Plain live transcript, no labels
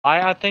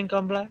I think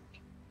I'm black?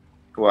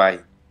 Why?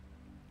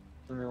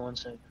 Give me 1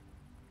 second.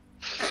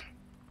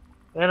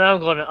 And I'm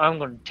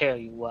gonna tell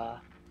you why.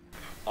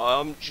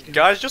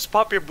 Guys, just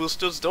pop your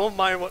boosters. Don't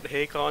mind what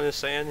Haakon is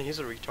saying. He's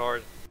a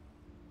retard.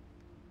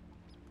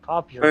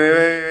 Pop your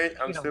Wait.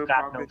 I'm You still don't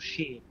got popping. no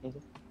shit,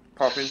 nigga.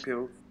 Popping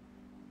pills.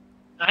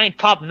 I ain't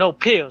popping no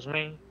pills,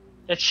 man.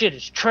 That shit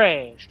is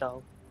trash,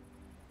 dog.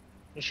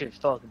 This shit is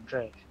fucking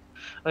trash.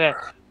 Okay.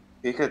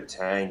 Pick a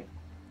tank.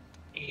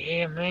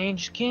 Yeah, man,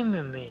 just give me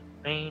a minute,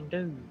 man,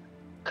 dude.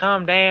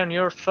 Calm down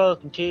your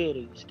fucking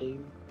titties,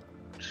 dude.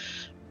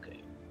 Okay,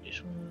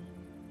 this one.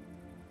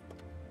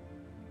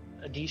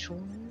 This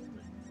one.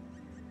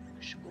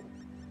 This one.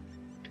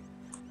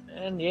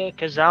 And yeah,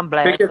 cause I'm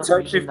black. Pick a I'm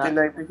type using that.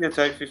 59. Pick a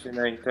type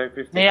 59. Type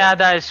 59. Yeah,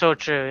 that is so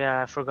true.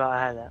 Yeah, I forgot I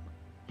had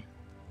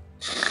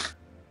that.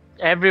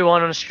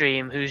 Everyone on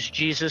stream who's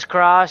Jesus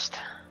Christ,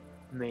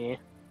 me.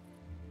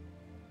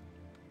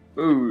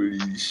 Holy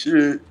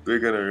shit. We're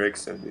gonna wreck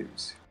some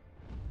names.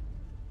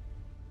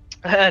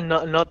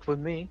 not with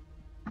me.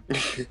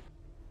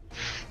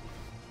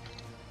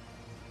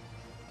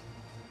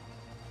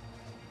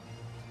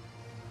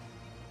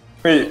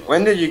 Wait,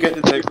 when did you get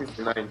the type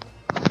 59?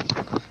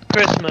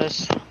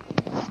 Christmas.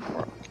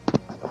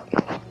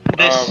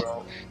 This. Oh,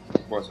 well.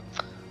 Was it?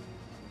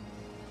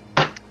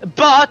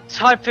 But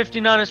Type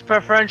 59 is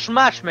preferential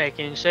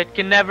matchmaking, so it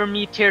can never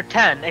meet tier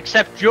 10,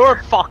 except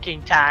your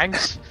fucking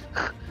tanks.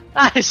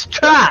 That is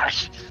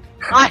trash.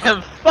 I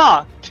am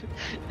fucked.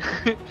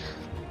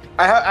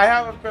 I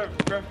have a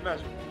pref match.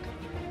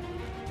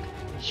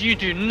 You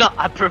do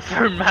not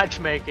prefer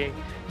matchmaking.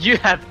 You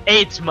have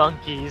AIDS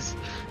monkeys,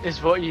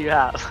 is what you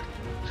have.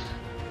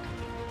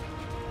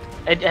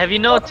 And have you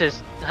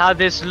noticed how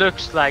this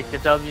looks like the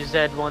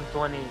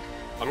WZ-120?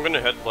 I'm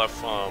gonna head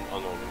left on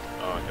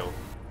the hill.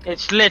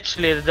 It's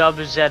literally the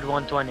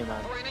WZ-120,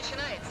 man.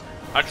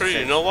 Actually,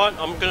 you know what?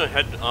 I'm gonna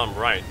head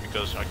right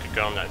because I could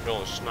get on that hill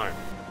and snipe.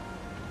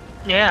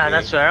 Yeah,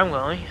 that's where I'm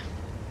going.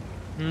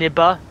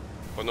 Nibba.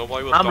 But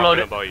nobody was I'm talking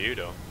loaded. about you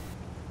though.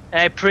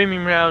 Hey,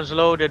 premium rounds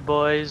loaded,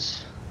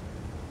 boys.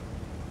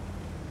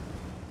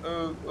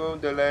 Oh,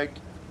 the leg.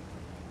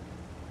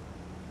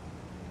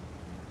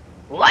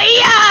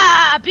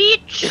 Waya,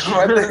 bitch!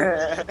 What the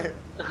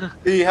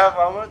heck? Do you have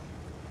armor?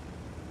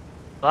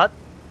 What?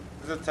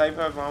 Does the type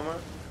have armor?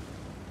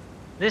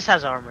 This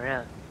has armor,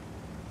 yeah.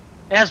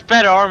 It has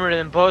better armor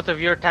than both of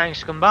your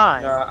tanks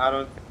combined. Nah, I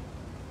don't.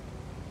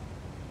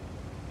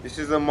 This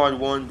is a mod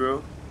 1,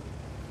 bro.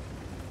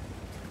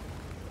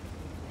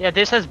 Yeah,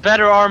 this has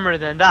better armor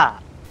than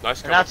that.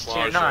 Nice And that's tier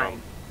camouflage,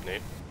 9.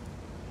 Nate.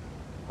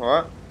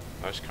 What?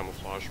 Nice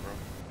camouflage, bro.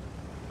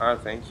 Ah,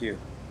 thank you.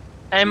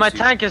 Hey, my Easy.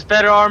 tank has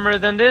better armor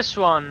than this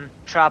one,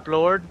 Trap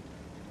Lord.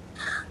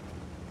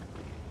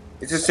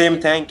 It's the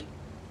same tank.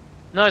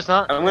 No, it's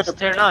not. I'm It's gonna,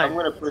 tier 9. I'm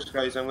gonna push,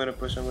 guys. I'm gonna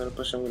push. I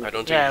don't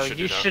think Yeah,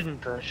 you should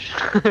shouldn't push.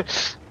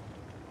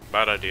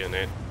 Bad idea,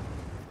 Nate.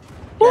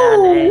 Yeah,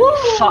 man,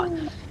 fuck.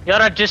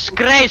 You're a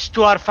disgrace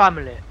to our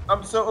family.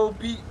 I'm so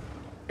OP.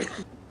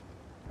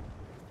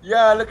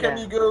 Yeah, look at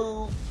Yeah. me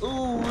go.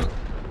 Ooh.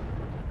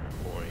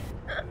 Boy.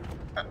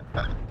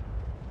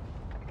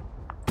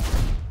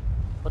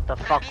 What the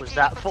fuck was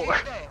that for?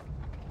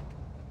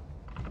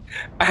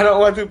 I don't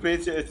want to play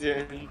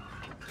Tier.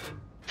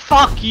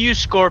 Fuck you,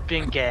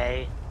 Scorpion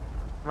Gay.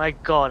 My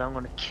god, I'm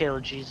gonna kill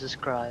Jesus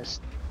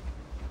Christ.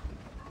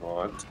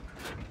 What?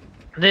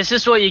 This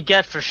is what you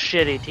get for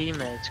shitty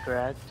teammates,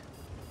 correct?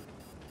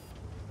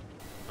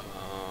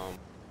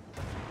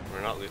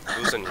 We're not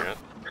losing yet.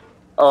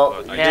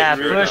 Oh, I Yeah,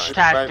 did push realize.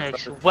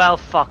 tactics, well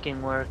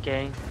fucking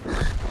working.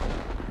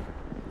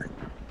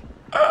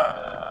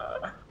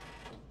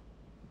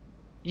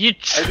 You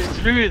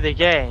threw the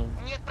game,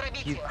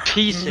 you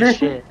piece of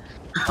shit.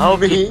 I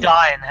hope you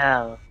die in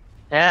hell.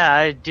 Yeah,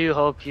 I do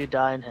hope you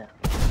die in hell.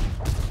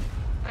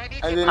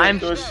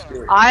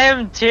 I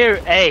am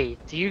tier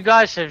 8. You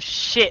guys have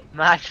shit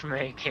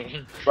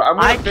matchmaking. But I'm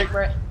gonna pick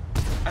my.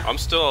 I'm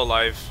still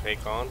alive,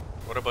 Haakon.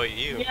 What about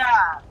you?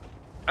 Yeah.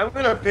 I'm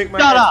gonna pick my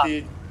Shut up.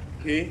 SDA.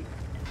 Okay.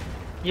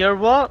 You're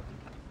what?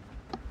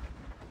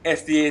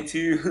 SDA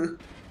 2.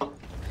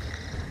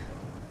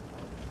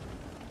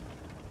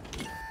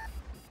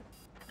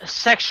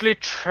 Sexually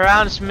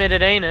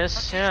transmitted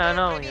anus. Yeah, I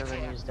know you're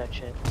gonna use that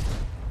shit.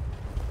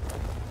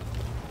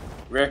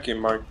 Wrecking,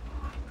 Mark.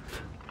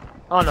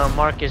 Oh no,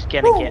 Mark is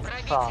gonna get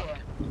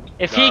fucked.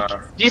 If he,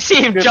 Nah. you see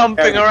him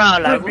jumping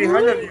around like,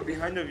 behind of "Woo!" you,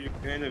 behind of you,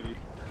 behind of you.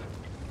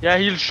 Yeah,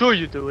 he'll show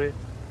you the way.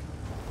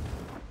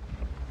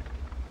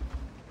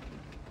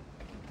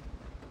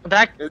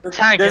 That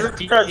tank There's is a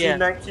deep,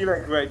 1390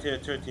 like right here,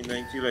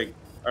 1390 like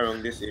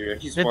around this area.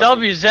 He's The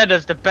watching. WZ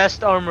is the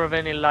best armor of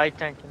any light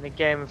tank in the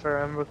game, if I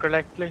remember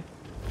correctly.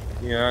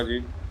 Yeah,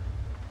 dude.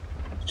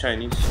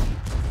 Chinese.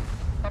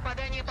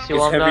 See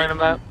what I'm heavy. talking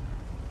about?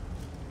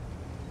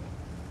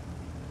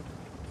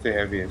 The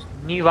heaviest.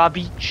 Niva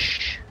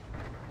Beach.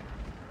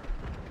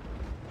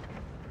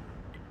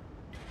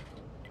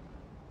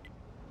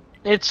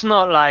 It's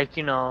not like,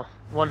 you know,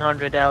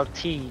 100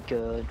 LT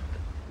good.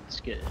 It's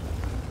good.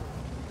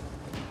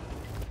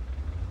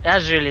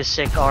 That's really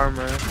sick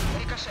armor.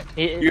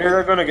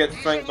 You're gonna get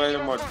flanked by the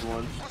Mark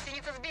 1.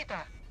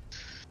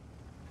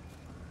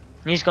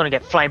 He's gonna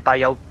get flanked by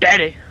your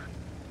daddy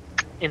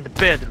in the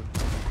bedroom.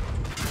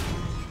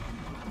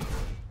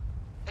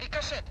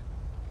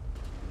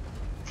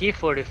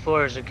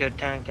 T-44 is a good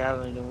tank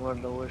having in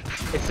World of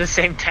Warcraft. It's the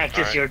same tank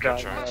as your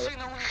driving.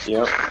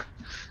 Yep.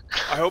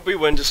 I hope we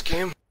win this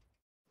game.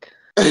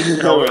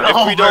 No,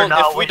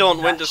 If we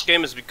don't win this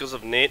game, it's because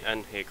of Nate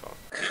and Haakon.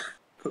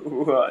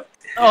 What?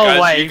 Oh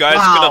you wait, guys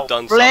wow. could have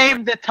done Blame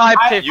something. the Type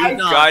 59.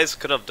 You guys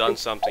could have done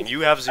something.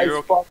 You have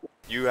 0.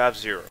 You have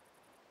 0.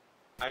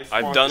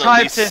 I've done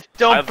at least.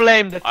 Don't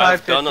blame the Type 59.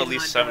 I've done at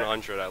least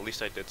 700. At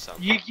least I did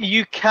something.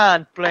 You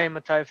can't blame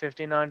a Type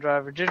 59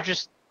 driver. They're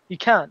just you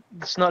can't.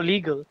 It's not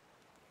legal.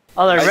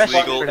 I'll arrest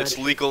you for that. It's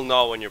legal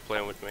now when you're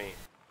playing with me.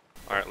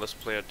 All right, let's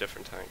play a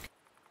different tank.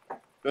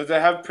 Does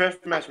it have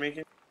pref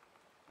matchmaking?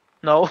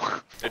 No.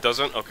 It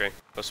doesn't. Okay.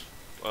 Let's.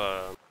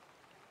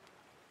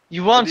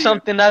 You want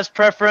something that's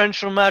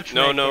preferential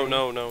matchmaking?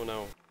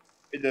 No.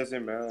 It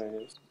doesn't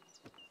matter.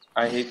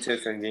 I hate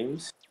different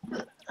games.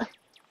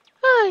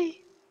 Hi.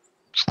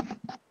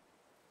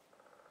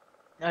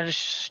 I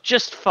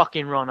just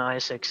fucking run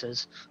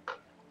i6s.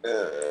 I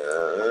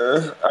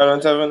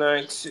don't have an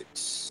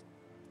i6.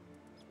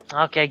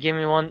 Okay, give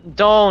me one.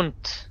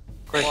 Don't.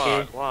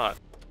 Quickie. What?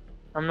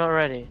 I'm not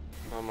ready.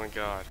 Oh my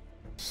god.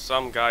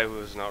 Some guy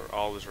who's not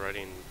always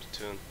ready in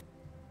platoon.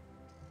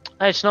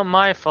 Hey, it's not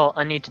my fault.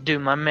 I need to do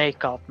my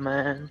makeup,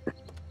 man.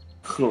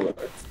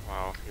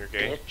 Wow, you're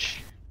gay? Bitch.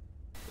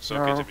 It's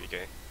okay to be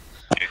gay.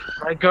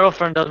 My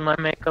girlfriend does my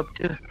makeup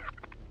too.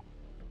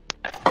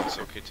 It's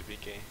okay to be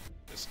gay.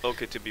 It's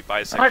okay to be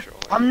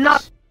bisexual. I'm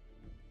not.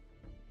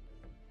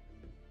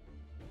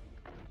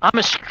 I'm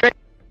a straight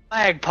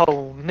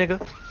flagpole, nigga.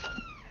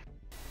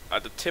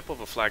 At the tip of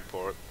a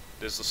flagpole,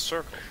 there's a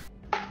circle.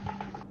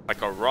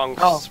 Like a wrong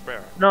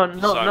square. No,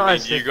 so, I mean, I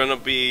you're gonna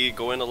be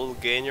going a little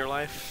gay in your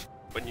life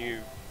when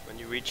you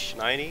reach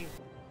 90,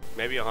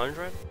 maybe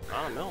 100.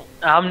 I don't know.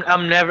 I'm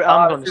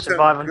gonna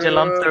survive until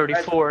I'm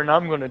 34, and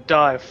I'm gonna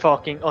die of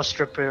fucking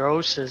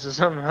osteoporosis or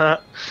something like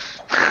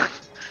that.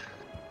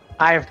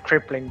 I have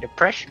crippling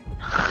depression.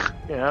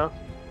 You know,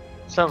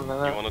 something like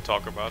that. You want to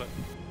talk about it?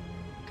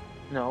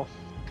 No.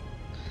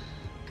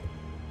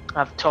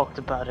 I've talked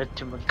about it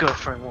to my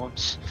girlfriend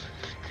once.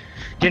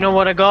 Do you know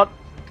what I got?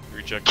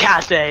 Rejected.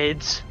 Cat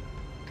AIDS.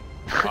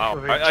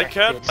 Wow, I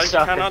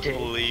cannot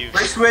believe.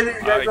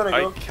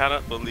 I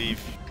cannot believe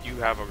you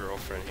have a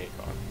girlfriend,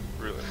 Haakon.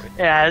 Really?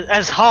 Yeah,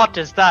 as hot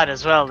as that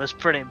as well. That's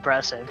pretty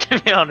impressive, to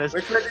be honest.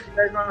 Which way did you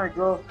guys wanna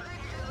go?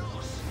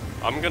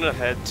 I'm gonna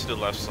head to the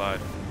left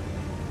side.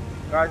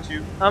 Got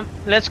you.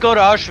 Let's go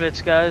to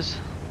Auschwitz, guys.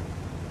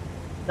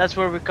 That's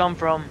where we come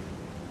from.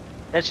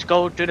 Let's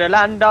go to the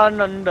land down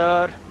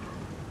under,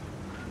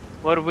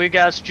 where we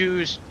gas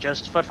Jews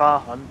just for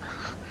fun.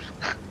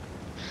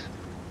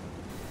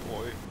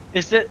 Boy.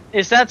 Is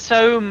that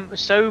so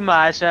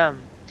much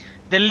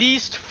the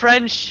least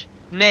French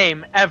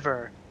name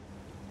ever?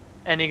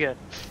 Any good?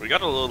 We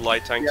got a little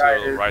light tank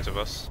to the right of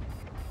us.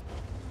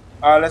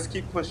 Let's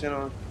keep pushing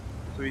on,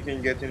 so we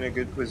can get in a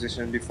good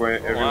position before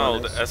everyone Wow,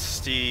 else.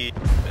 the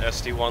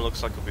SD1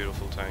 looks like a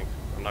beautiful tank.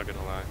 I'm not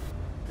gonna lie.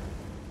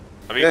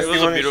 I mean, it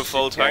was a SD1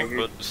 beautiful is tank,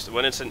 shit, but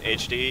when it's in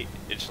HD,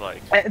 it's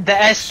like The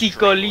SD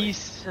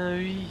Colis.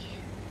 Oui.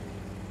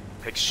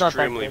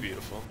 extremely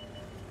beautiful.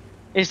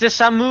 Is the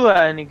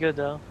Samoa any good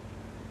though?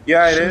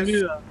 Yeah, it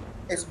is. Samoa.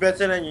 It's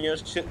better than your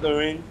shit,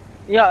 Lorraine.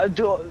 Yeah,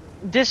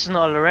 this is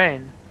not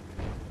Lorraine.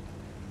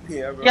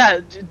 Yeah, bro.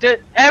 Yeah,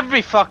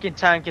 every fucking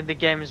tank in the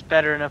game is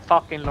better than a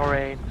fucking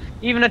Lorraine.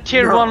 Even a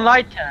tier 1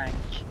 light tank.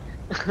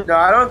 No,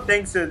 I don't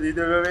think so, dude.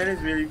 The Lorraine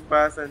is really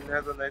fast and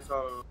has a nice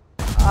armor.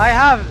 I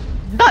have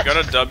not Got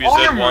a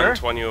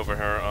WZ-120 over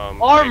here.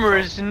 Armor Haakon.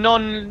 is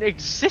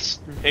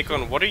non-existent.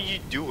 Haakon, what are you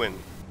doing?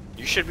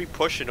 You should be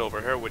pushing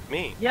over here with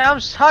me. Yeah, I'm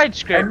side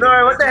scraping.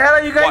 No, what the hell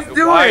are you guys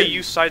doing? Why are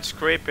you side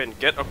scraping?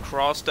 Get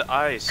across the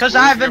ice. Because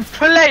I haven't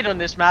played on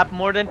this map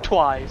more than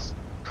twice.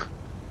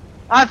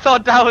 I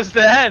thought that was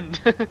the end.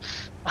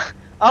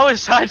 I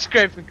was side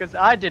scraping because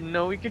I didn't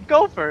know we could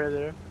go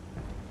further.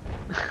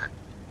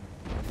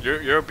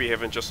 You're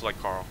behaving just like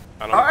Carl.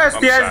 Our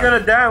SDI is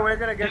gonna die. We're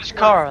gonna get. It's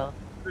Carl.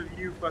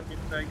 You fucking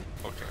thing.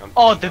 Okay.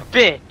 Oh, the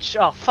bitch.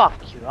 Oh, fuck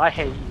you. I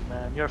hate you,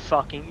 man.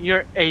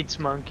 You're AIDS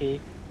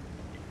monkey.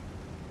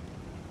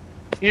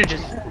 You're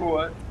just.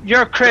 What?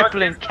 You're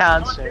crippling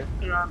cancer.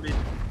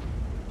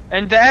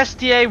 And the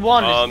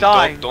SDA-1 is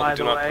dying, by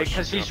the way,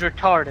 because he's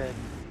retarded.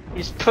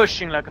 He's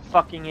pushing like a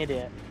fucking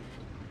idiot.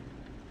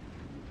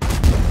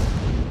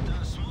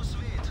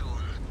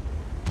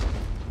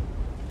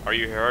 Are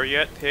you here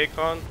yet,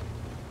 Haakon?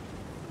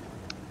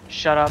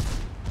 Shut up.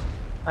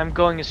 I'm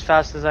going as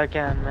fast as I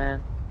can,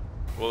 man.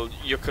 Well,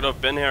 you could have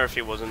been here if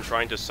he wasn't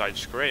trying to side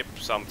scrape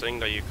something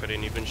that you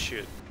couldn't even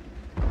shoot.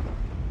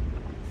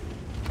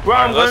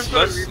 Well,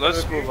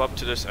 let's move up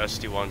to this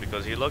SD1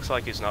 because he looks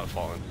like he's not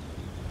falling.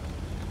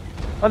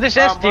 Oh, this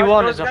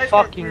SD1 is a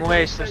fucking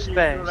waste of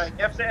space. Like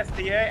F the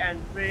SDA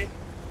and play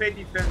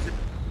defensive.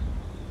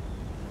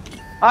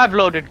 I've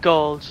loaded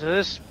gold, so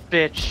this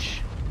bitch.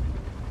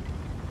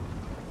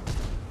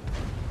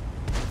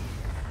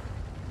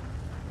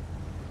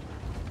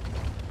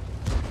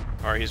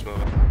 Alright, he's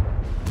moving.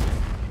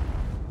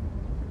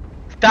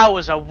 That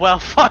was a well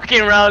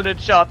fucking rounded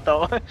shot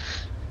though.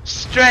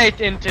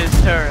 Straight into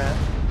his turret.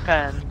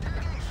 Pen.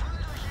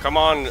 Come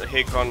on,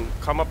 Haakon,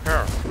 come up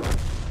here.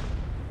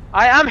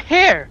 I am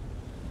here!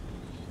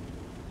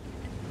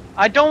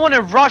 I don't want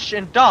to rush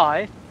and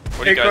die.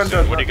 What do you guys do?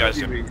 What do you guys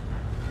do?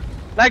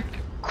 Like,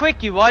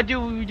 Quickie, why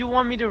do you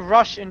want me to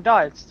rush and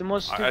die? It's the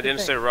most stupid I didn't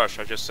thing. say rush,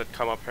 I just said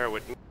come up here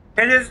with me.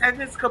 And it's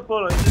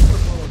Capolo,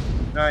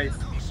 Nice.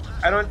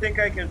 I don't think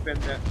I can pen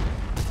that.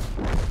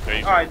 There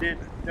you go. I did.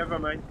 Never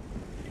mind.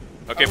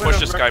 Okay, push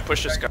this guy,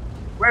 push this guy.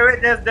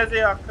 Wait, there's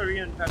a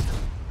Korean person.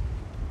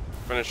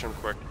 Finish him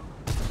quick.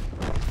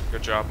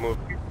 Good job, move.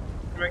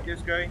 Wreck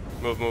this guy.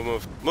 Move, move,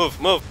 move.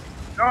 Move, move!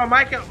 No,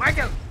 Michael!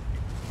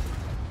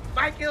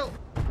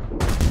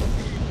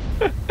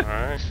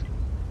 Alright.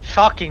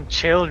 Fucking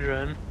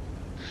children.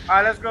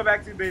 Alright, let's go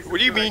back to base. What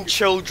do you mean,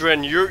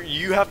 children?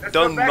 You have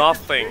done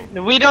nothing.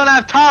 We don't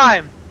have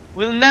time!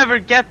 We'll never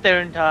get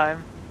there in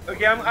time.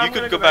 Okay, I'm You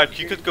could go back,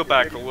 you could go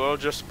back. We'll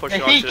just push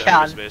you onto the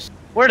enemy's base.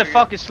 We're the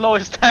fucking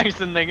slowest tanks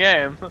in the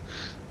game.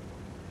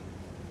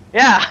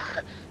 Yeah!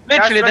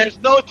 Literally, there's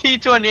no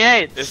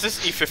T-28. Is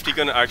this E50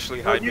 gonna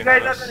actually hide you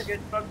behind guys us? are gonna get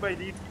fucked by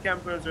these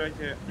campers right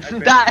here.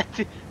 that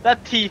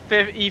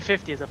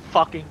E50 is a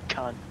fucking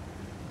cunt.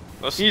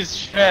 He's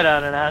straight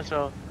out an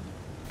asshole.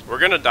 We're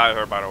gonna die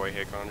here, by the way,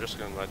 Haakon. I'm just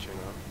gonna let you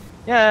know.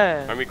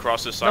 Yeah. Let me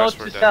cross this No ice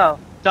for to dead. sell.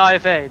 Die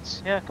of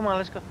AIDS. Yeah, come on,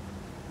 let's go.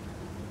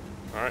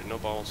 Alright, no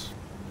balls.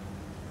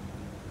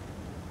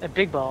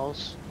 Big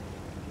balls.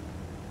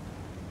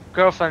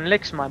 Girlfriend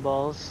licks my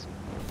balls.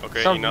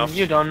 Okay, Something enough.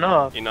 you don't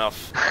know.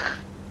 Enough.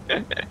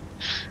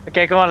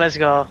 Okay, come on, let's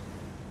go.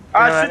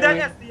 Shoot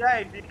that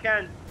SDI if you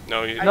can.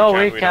 No, we we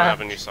don't can't.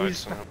 have any sights.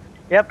 So.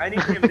 Yep. I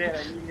need him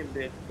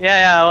dead,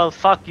 Yeah, well,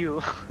 fuck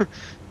you.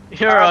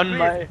 You're on please,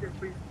 my...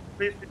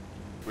 Please.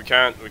 We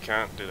can't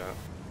do that.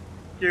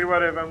 Okay,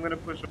 whatever, I'm gonna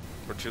push him.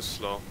 We're too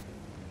slow.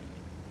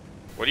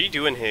 What are you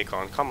doing,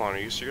 Haakon? Come on, are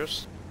you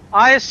serious?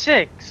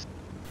 IS-6.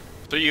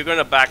 So you're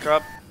gonna back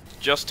up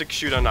just to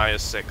shoot on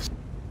IS-6?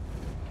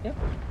 Yep.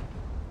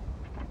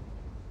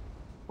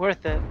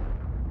 Worth it.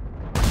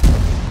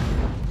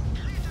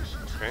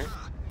 Okay,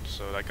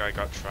 so that guy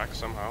got tracked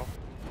somehow.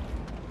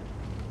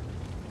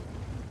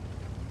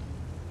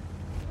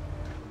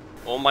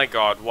 Oh my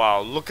god,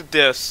 wow, look at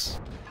this!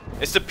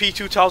 It's the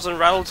P2000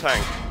 rattle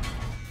tank!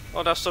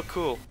 Oh, that's so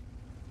cool.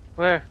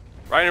 Where?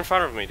 Right in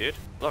front of me, dude.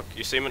 Look,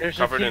 you see him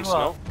covered in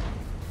snow?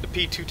 The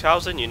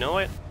P2000, you know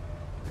it?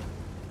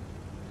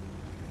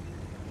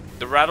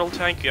 The rattle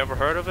tank, you ever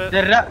heard of it?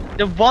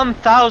 The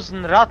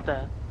 1000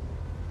 Ratte.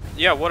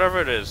 Yeah, whatever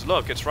it is.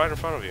 Look, it's right in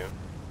front of you.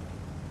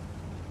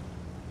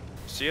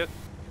 See it?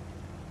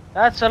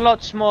 That's a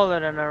lot smaller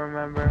than I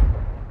remember.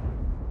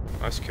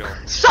 Nice kill.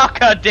 Suck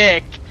a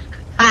dick!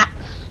 Ha!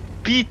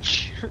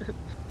 Bitch!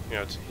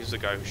 Yeah, he's the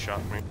guy who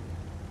shot me.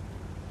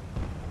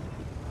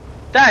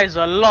 That is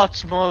a lot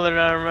smaller than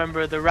I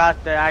remember the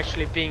Ratte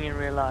actually being in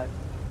real life.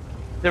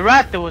 The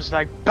Ratte was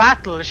like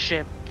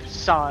battleship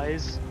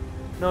size.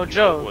 No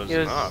joke. It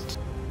was not.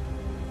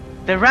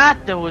 The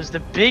Ratte was the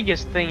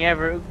biggest thing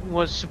ever.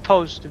 Was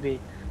supposed to be.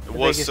 It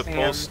was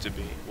supposed to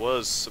be.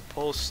 Was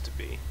supposed to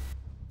be.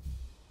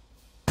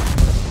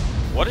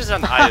 What is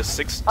an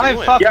IS-6 doing?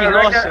 I'm fucking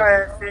awesome.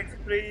 IS-6,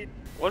 please.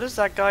 What is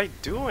that guy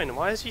doing?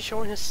 Why is he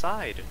showing his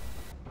side?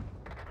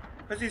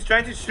 Because he's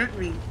trying to shoot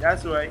me.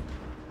 That's why.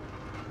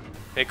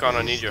 Haakon,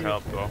 I need your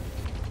help, bro.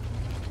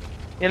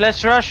 Yeah,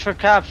 let's rush for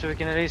cap so we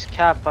can at least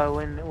cap by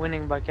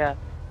winning by cap.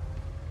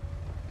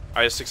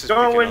 IS-6 is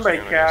don't win by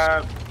us,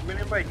 cap.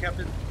 Winning by cap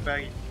is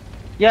baggy.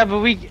 Yeah,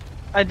 but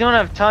I don't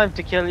have time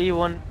to kill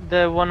E1,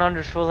 the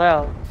 100 full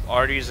health.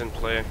 Artie's in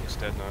play. He's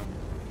dead now.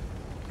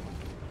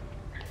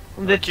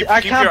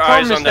 I can't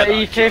promise the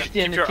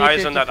E50 and the T54. Keep your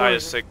eyes on that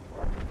IS-6.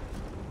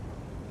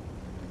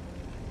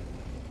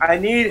 I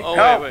need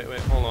help. Wait,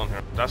 hold on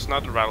here. That's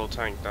not the rattle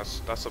tank.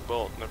 That's a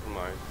bolt. Never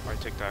mind. I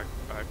take that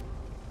back.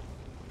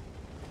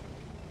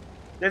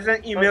 There's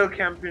an email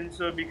campaign,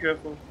 so be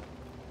careful.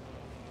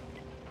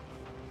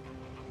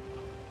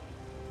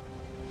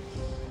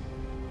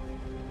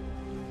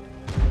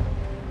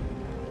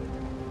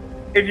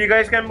 If you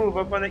guys can move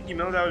up on the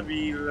email, that would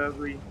be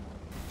lovely.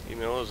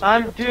 Email is.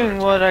 I'm doing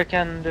what I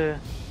can do.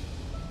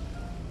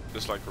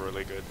 It's like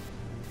really good.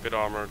 Good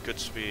armor, good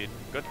speed,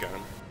 good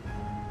gun.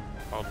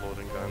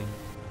 Outloading gun.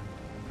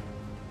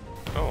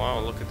 Oh wow,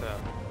 look at that.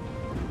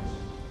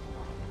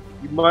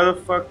 You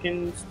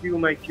motherfucking steal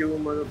my kill,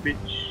 mother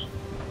bitch.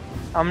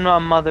 I'm not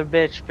a mother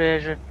bitch,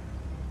 bitch.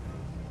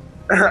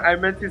 I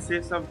meant to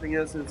say something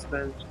else in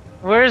Spanish.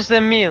 Where's the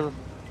meal?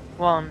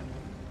 One.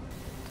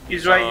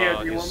 He's right here.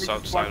 Do you want me to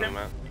outside spot of him?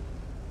 man.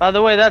 By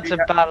the way, that's a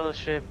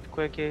battleship,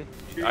 Quickie.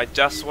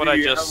 That's what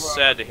I just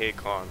said,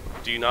 Haakon.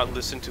 Do you not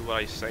listen to what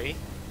I say?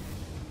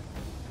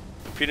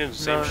 Repeating the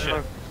same shit.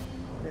 No.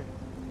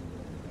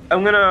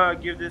 I'm gonna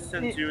give this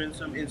Centurion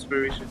some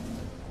inspiration.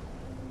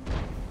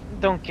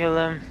 Don't kill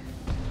him.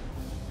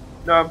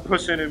 No, I'm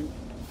pushing him.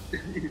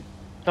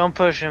 Don't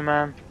push him,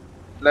 man.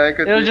 Like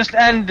a It'll dick. just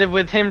end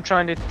with him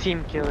trying to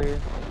team kill you.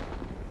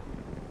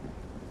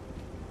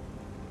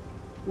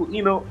 Ooh,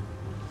 Emo.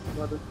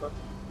 Motherfucker.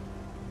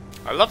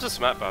 I love this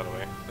map, by the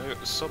way.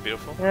 It's so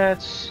beautiful. Yeah,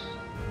 it's...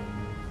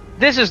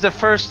 This is the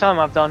first time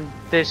I've done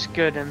this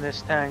good in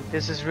this tank.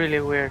 This is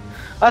really weird.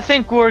 I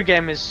think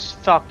Wargame is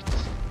fucked.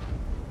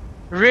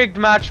 Rigged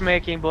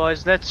matchmaking,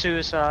 boys. That's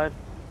suicide.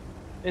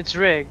 It's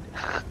rigged.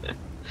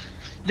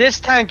 This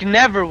tank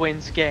never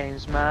wins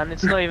games, man.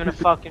 It's not even a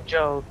fucking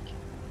joke.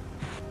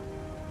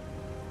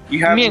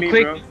 You have Me me, and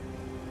Quick, bro.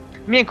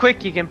 me and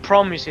Quickie can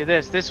promise you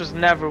this. This was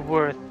never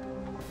worth.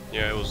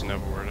 Yeah, it was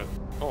never worth it.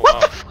 Oh What wow.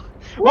 the f-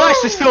 Why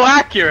is this so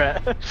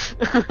accurate?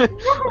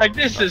 Like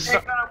this is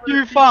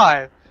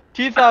 2.5,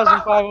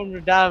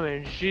 2,500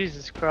 damage.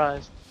 Jesus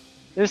Christ,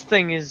 this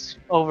thing is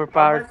How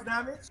overpowered. much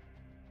damage?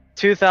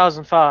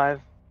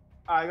 2005.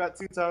 I got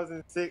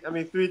 2006. I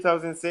mean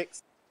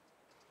 3006.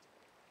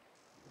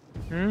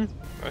 Hmm.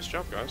 Nice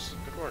job, guys.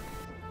 Good work.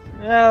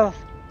 Well,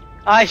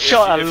 I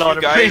shot a lot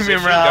of premium If you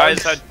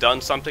rounds. guys had done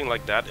something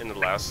like that in the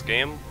last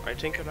game, I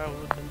think that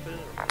would have been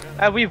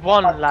better. We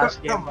won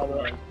last come game, by the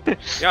way.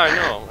 Yeah,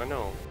 I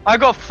know. I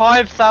got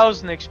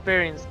 5,000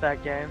 experience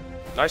that game.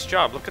 Nice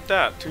job. Look at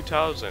that.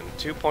 2,000,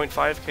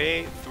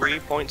 2.5k,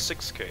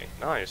 3.6k.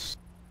 Nice.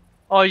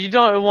 Oh, you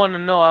don't want to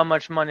know how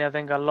much money I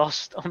think I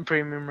lost on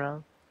premium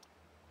round.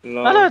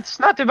 Lol. No, it's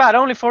not too bad.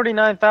 Only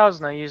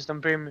 49,000 I used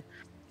on premium.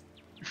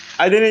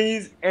 I didn't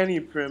use any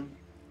prim.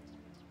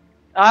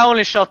 I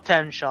only shot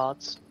 10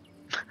 shots.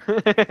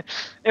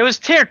 It was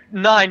tier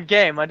 9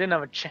 game. I didn't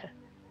have a chance.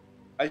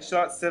 I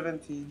shot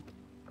 17.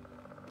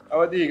 Oh,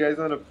 what do you guys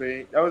want to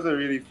play? That was a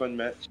really fun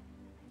match.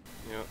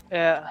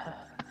 Yeah.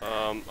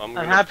 I'm I'm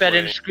gonna happy I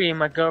play- didn't scream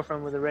my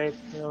girlfriend with a rape.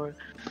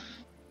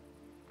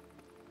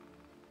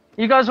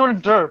 You guys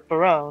want to derp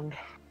around?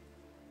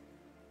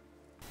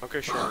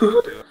 Okay, sure. I'll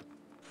do that.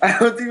 I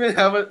don't even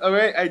have a.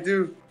 Alright, I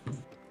do.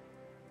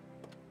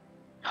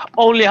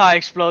 Only high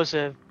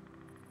explosive.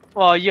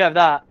 Well, you have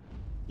that.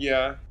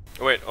 Yeah.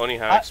 Wait, only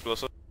high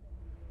explosive?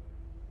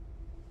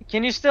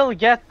 Can you still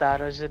get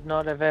that, or is it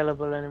not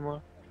available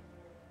anymore?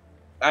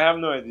 I have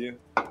no idea.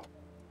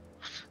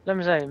 Let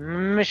me say,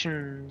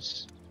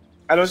 missions.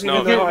 I don't It's even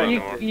not know how available I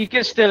anymore. You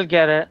can still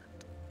get it.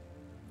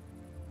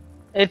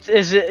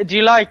 Do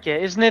you like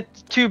it? Isn't it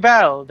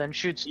 2-barreled and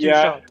shoots 2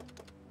 Yeah. shots?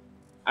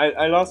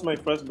 I lost my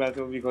first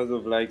battle because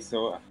of lag,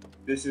 so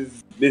this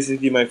is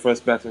basically my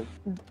first battle.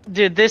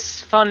 Dude,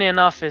 this, funny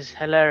enough, is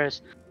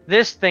hilarious.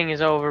 This thing is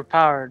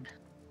overpowered.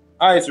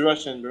 Ah, it's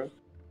Russian, bro.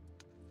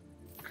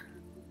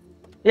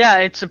 Yeah,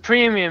 it's a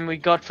premium we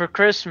got for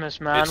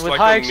Christmas, man. It's With like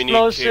high a mini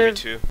explosive,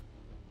 KB2.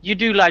 you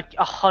do like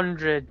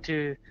 100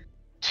 to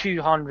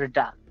 200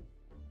 damage.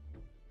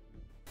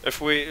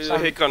 If we,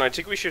 Some- Haakon, I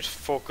think we should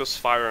focus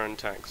fire on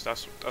tanks.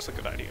 That's a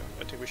good idea.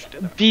 I think we should do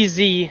that.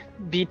 VZ,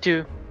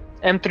 B2,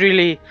 M3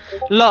 Lee,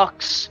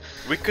 Lux,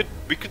 We could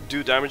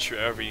do damage to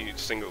every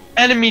single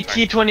enemy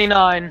tank.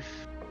 T29.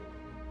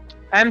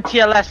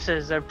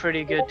 MTLSs are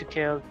pretty good to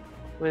kill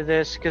with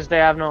this because they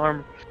have no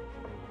armor.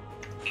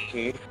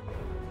 Okay.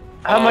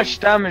 How much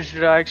damage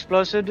did our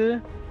explosive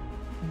do?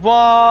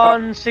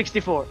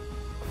 164.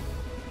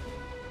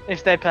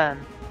 If they pan.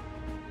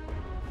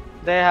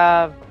 They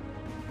have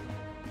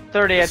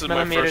 38 This is my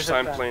millimeters first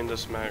time of playing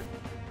this map.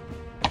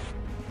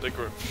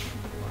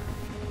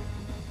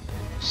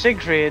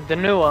 Siegfried, the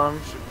new one.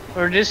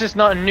 Or this is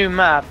not a new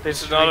map. This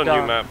It's is not a rigged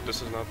new on. map.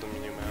 This is not the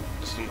new map.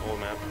 This is an old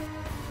map.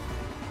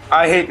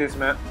 I hate this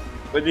map.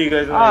 Where do you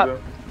guys want to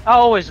go? I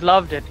always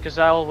loved it because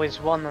I always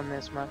won on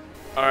this map.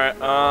 Alright,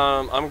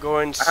 I'm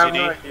going I have city.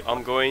 no idea.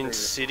 I'm going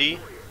city.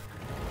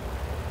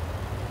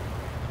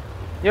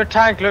 Your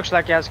tank looks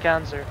like it has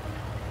cancer.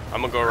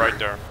 I'm gonna go right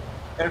there.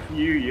 F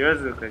you,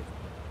 yours look like.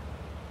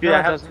 No, Yeah, I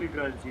it have doesn't. 2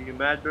 guns. You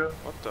mad, bro?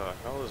 What the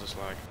hell is this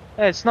like?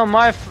 Hey, it's not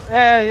my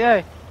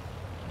hey.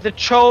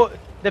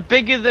 The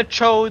bigger the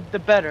chode, the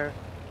better.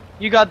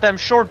 You got them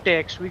short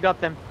dicks, we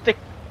got them thick,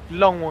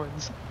 long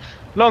ones.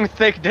 Long,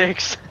 thick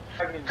dicks.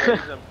 Lagging, guys.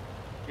 I'm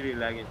really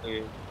lagging.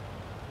 Okay.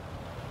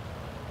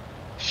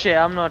 Shit,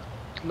 I'm not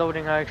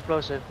loading high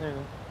explosive. There you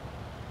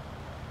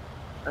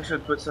go. I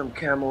should put some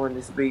camo on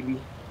this baby.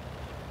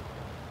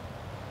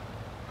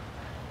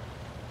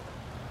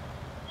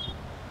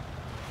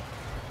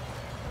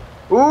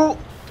 Ooh!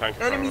 Tank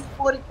in Enemy front of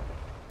spotted! him.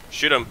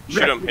 Shoot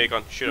him,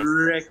 Haakon, shoot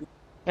him. Wreck.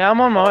 Yeah, I'm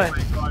on my way. Oh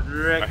my god,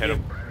 wreck. I hit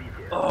him.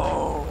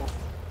 Oh!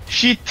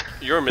 Shit.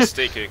 You're a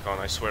mistake, Haakon,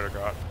 I swear to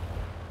God.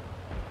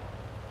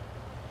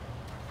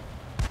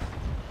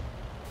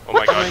 Oh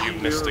my god, you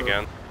missed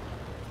again.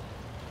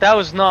 That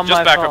was not Just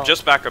my back fault. up,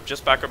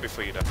 just back up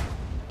before you die.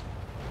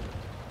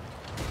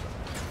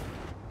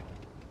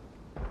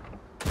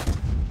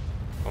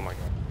 Oh my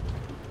god.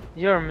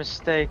 You're a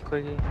mistake,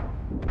 Quiggy.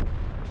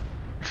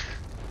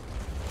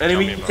 Enemy Tell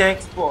me about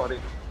tank spotted.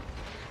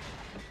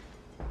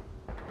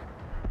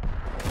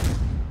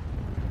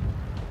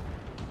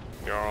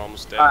 You're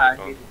almost dead, Ah, I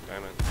Haakon. hate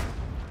Damn it.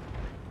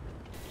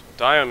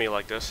 die on me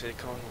like this. You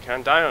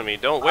can't die on me.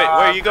 Don't wait.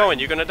 Where are you going?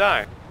 You're gonna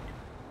die.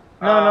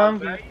 No, I'm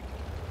good.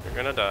 You're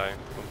gonna die.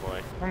 Oh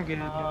boy. I'm good.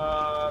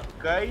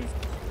 Guys,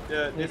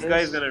 this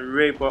guy's gonna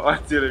rape our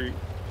artillery.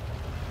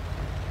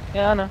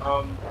 Yeah, I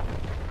know.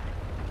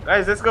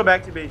 Guys, let's go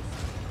back to base.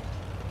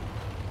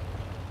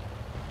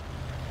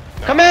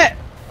 No, Come here!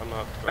 I'm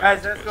not. Going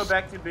Guys, to let's go base.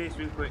 back to base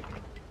real quick.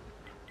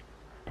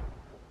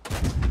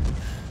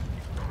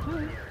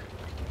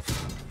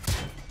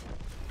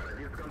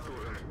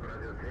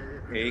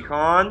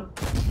 Haakon,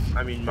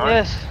 I mean Mark.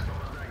 Yes,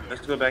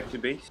 Let's go back to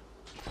base.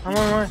 I'm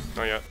on my way.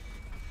 Not yet.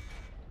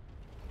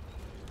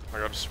 I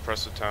gotta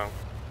suppress the town.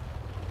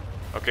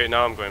 Okay,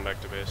 now I'm going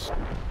back to base.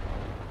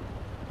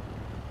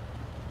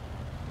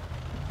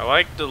 I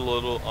like the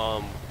little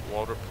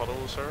water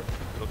puddles here.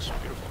 It looks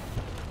beautiful.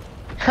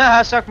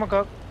 Haha, suck my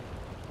cock.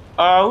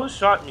 Who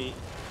shot me?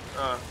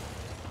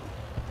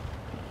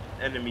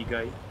 Enemy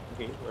guy.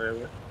 Okay,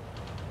 whatever.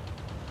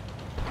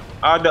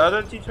 The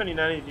other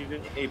T-29 is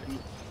using AP.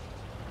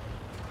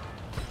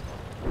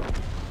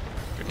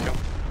 Good kill.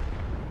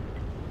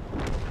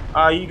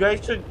 You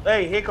guys should.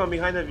 Hey, Haakon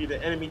behind of you,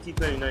 the enemy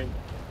T-29.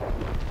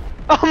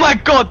 Oh my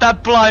god,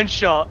 that blind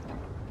shot!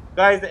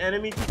 Guys, the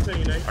enemy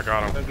T-29. I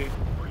got him. Okay.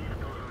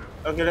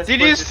 Okay, let's. Did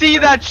push you this see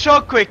side. that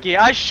shot, Quickie?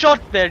 I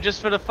shot there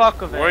just for the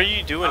fuck of it. What are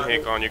you doing,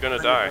 Haakon? You're gonna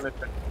die.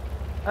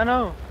 I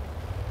know.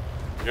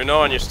 You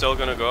know, and you're still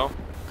gonna go?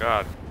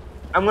 God.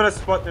 I'm gonna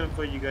spot them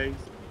for you guys.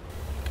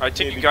 I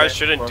think Maybe you guys that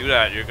shouldn't one. do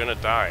that. You're gonna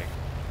die.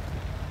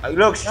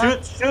 Look,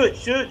 shoot, shoot,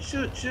 shoot,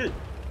 shoot, shoot.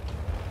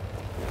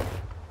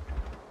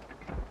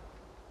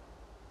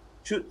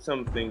 Shoot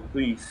something,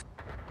 please.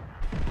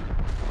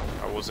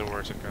 I wasn't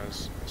worth it,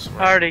 guys. I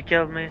swear. Already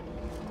killed me.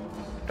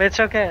 But it's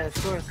okay,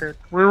 it's worth it.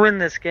 We win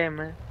this game,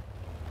 man.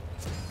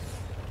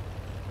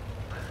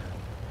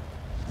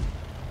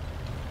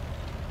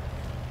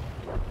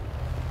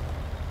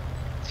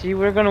 See,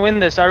 we're gonna win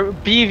this. Our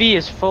BV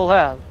is full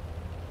health.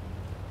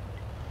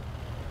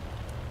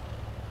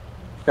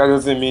 That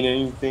doesn't mean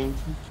anything.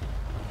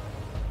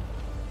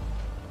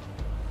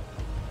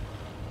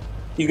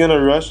 He's gonna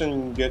rush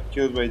and get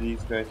killed by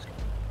these guys.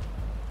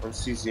 On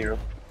C0.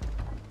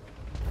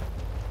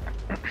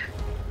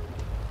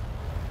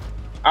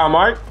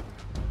 Mark?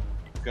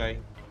 Guy.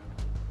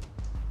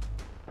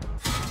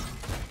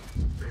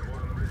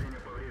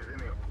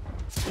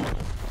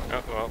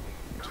 Oh, well,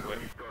 too late.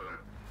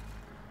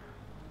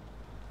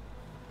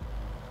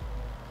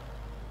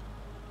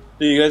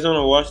 Do you guys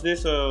wanna watch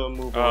this or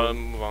move on?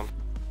 Move on.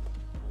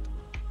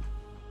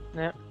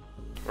 Yeah.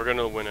 We're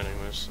gonna win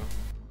anyways, so.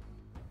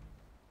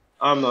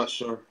 I'm not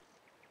sure.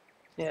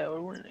 Yeah,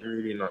 we're winning. I'm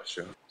really not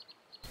sure.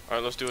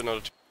 Alright, let's do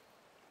another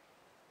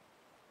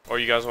or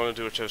you guys want to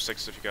do a tier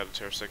 6 if you got a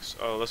tier 6.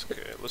 Oh, let's do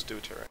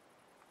a tier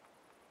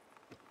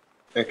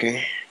 8.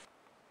 Okay.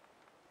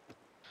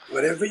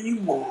 Whatever you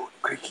want,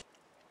 quick.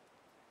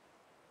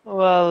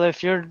 Well,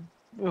 if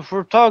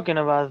we're talking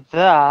about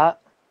that,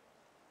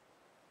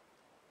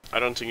 I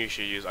don't think you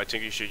should use. I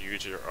think you should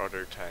use your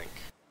other tank,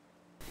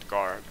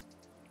 guard.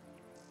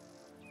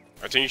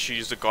 I think you should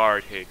use the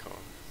guard, Haakon.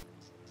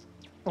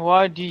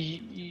 why do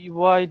you?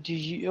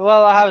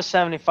 Well, I have a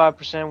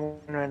 75%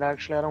 win rate.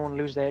 Actually, I don't want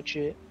to lose that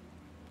shit.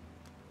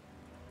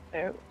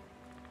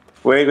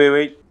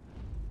 Wait.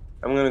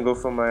 I'm gonna go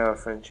for my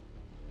French.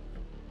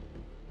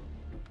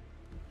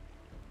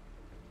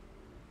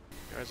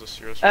 Guys, are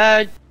serious.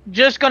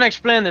 Just gonna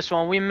explain this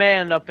one. We may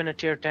end up in a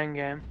tier 10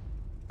 game.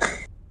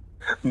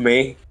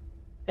 May?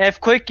 If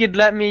Quicky'd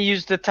let me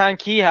use the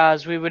tank he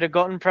has, we would have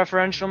gotten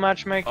preferential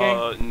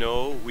matchmaking.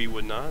 No, we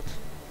would not.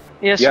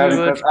 Yes, Yeah, we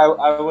would. because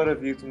I would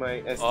have used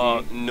my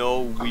SD.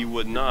 No, we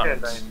would not.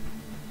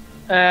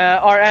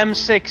 Our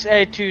M6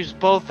 A2s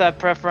both have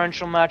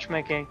preferential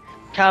matchmaking.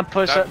 Can't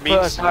put That us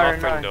means higher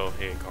than nothing 9. though,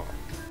 Haakon.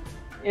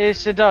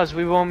 Yes, it does.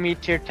 We won't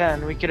meet tier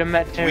 10. We could have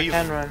met tier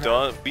 10 right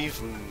now.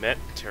 We've met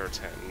tier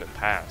 10 in the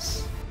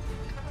past.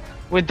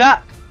 With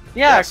that,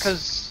 yeah, Yes.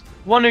 because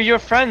one of your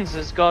friends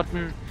has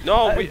gotten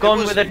gone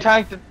with a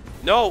tank.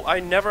 No, I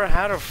never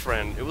had a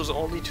friend. It was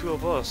only 2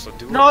 of us. So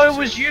No, it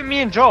was you,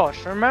 me, and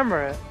Josh.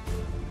 Remember it?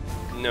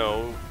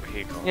 No,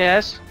 Haakon.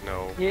 Yes.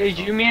 No. Yeah,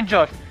 you, me, and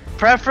Josh.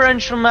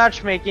 Preferential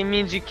matchmaking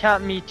means you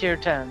can't meet tier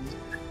 10s.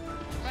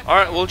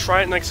 Alright, we'll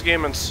try it next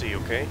game and see,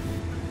 okay?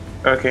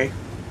 Okay.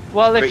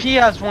 Well, if Wait. he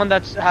has one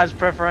that has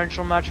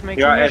preferential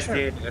matchmaking, Yeah, yeah, sure.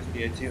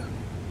 SDA too.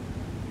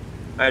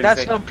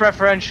 That's not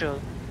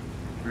preferential.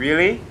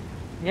 Really?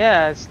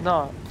 Yeah, it's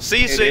not.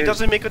 See, so it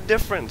doesn't make a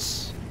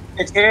difference.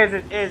 It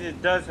is,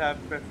 it does have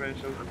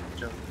preferential.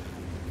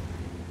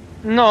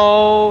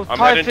 No, I'm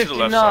type heading to the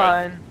left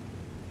side. 59.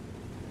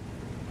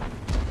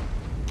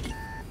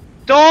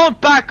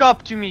 Don't back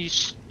up to me, you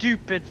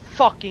stupid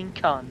fucking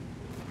cunt.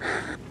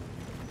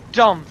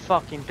 Dumb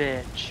fucking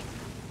bitch.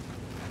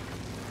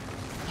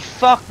 You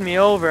fucked me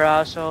over,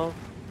 asshole.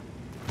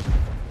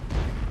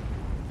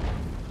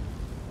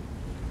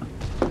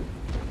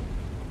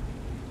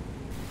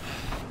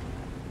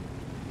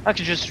 I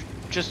could just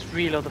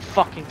reload the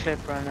fucking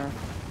clip right now.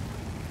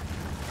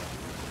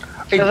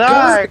 It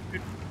does.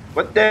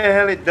 What the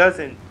hell? It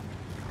doesn't.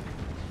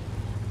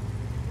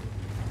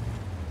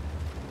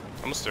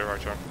 I'm still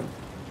right here.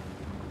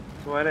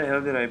 So why the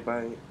hell did I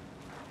buy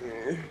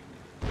it?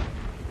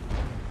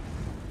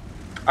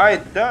 Ah,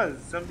 it does.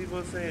 Some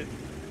people say it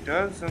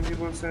does. Some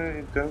people say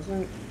it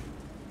doesn't.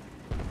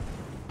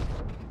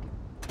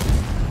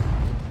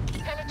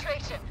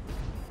 Penetration.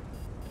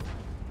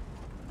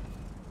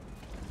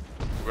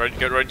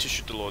 Get ready to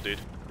shoot the low, dude.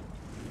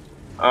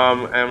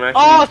 I'm actually.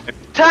 Oh,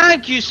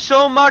 thank you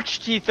so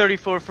much,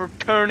 T-34, for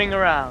turning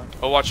around.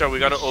 Oh, watch out, we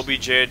got an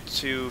OBJ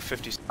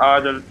 250.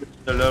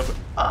 The love.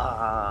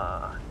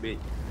 Bit.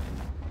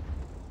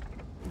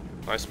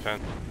 Nice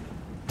pen.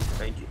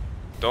 Thank you.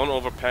 Don't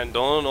overpen,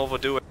 don't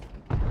overdo it.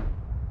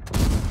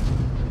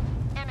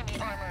 Enemy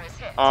armor is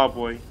hit. Oh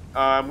boy.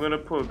 I'm gonna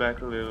pull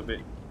back a little bit.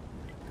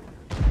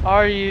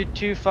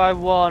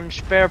 RU-251,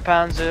 Speer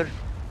Panzer.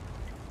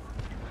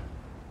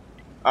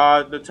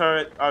 The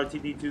turret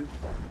RTD2.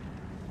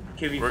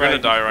 KV5. We're gonna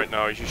die right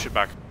now, you should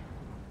back.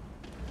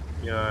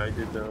 Yeah, I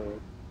did the.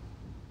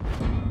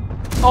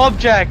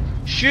 Object,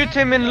 shoot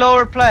him in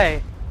lower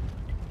play.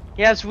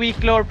 He has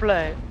weak lower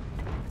play.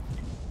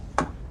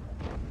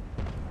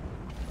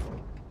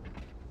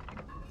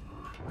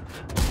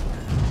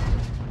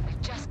 We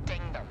just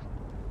dinged them.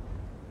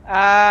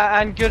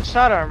 And good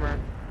side armor.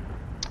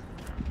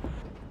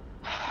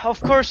 Of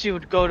course you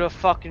would go to a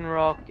fucking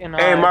rock and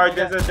Hey Mark,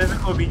 there's an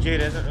OBJ,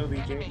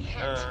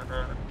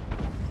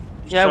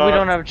 yeah, we Shot.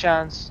 don't have a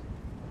chance.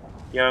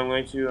 Yeah, I'm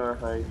going to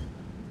hide.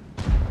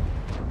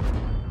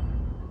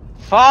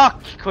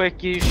 Fuck,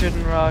 quick, you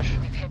shouldn't rush.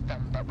 We've hit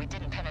them, but we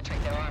didn't penetrate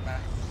their armor.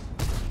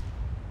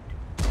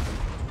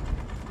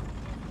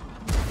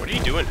 What are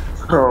you doing?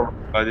 Oh,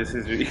 this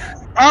is really.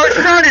 I was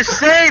trying to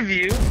save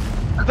you,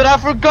 but I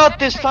forgot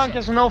this tank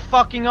has no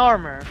fucking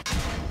armor.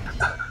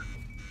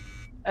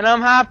 And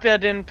I'm happy I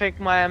didn't pick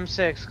my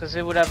M6, because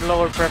it would have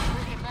lower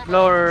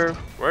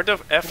Where the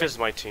F is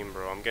my team,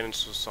 bro? I'm getting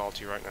so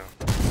salty right now.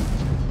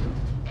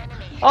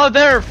 Enemy hit. Oh,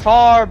 they're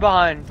far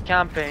behind,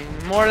 camping,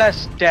 more or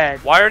less dead.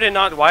 Why are they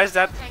not? Why is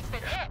that? Tank's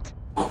been hit.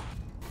 I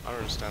don't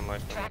understand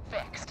life. Track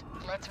fixed.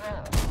 Let's roll.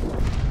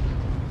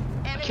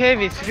 Enemy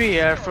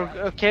KV3,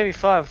 armor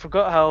KV5, I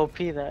forgot how OP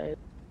that is.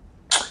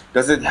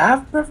 Does it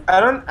have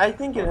I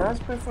think it has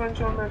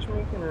preferential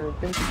matchmaking, and I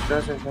think it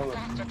doesn't have it.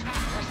 Faster track.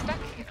 We're stuck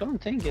I here.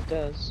 don't think it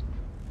does.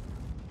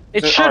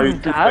 It So,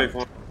 shouldn't have,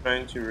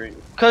 trying to read.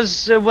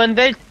 because when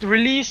they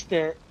released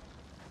it,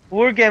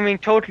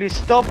 Wargaming totally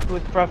stopped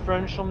with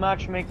preferential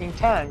matchmaking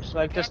tanks,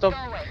 like they Get stopped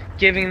going.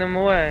 giving them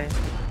away.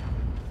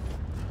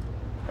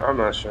 I'm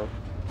not sure.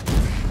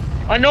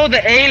 I know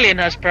the Alien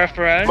has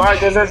preference. Mark,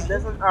 there's an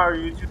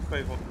RU2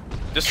 5.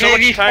 There's so much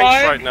KV5?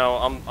 tanks right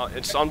now.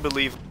 It's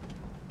unbelievable.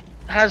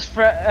 Has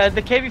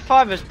the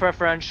KV5 is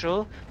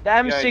preferential. The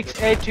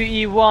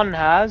M6A2E1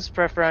 has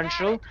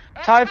preferential.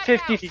 Type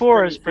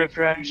 54 is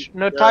preferential.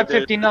 No, Yeah, Type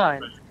there's-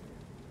 59.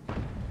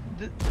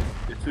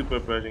 It's super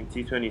pressing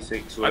T26. I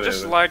just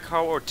whatever. like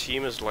how our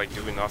team is like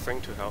doing nothing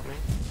to help me.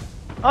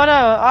 Oh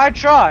no, I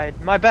tried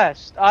my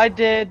best. I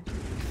did.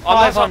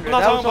 I'm 500. not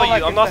That talking was all about I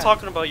you. I'm could not bet.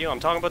 talking about you. I'm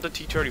talking about the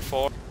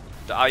T34,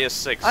 the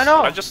IS6. I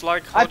know. I just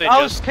like how they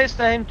I was just. pissed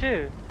at him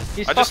too.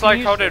 He's I just fucking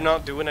like how they're useless.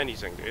 not doing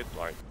anything, dude.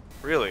 Like,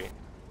 really.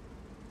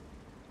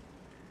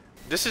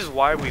 This is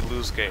why we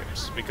lose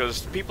games,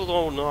 because people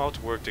don't know how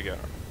to work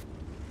together.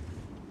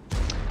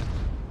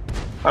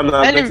 I'm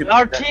not going to-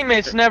 Our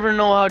teammates never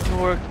know how to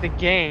work the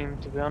game,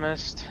 to be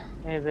honest.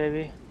 Hey,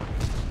 baby.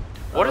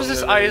 What is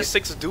this really.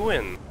 IS6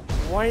 doing?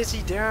 Why is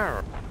he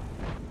there?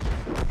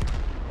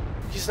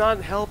 He's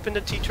not helping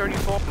the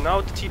T34.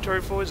 Now the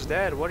T34 is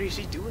dead. What is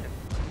he doing?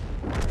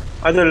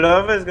 The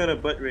lover is gonna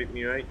butt rape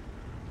me, right?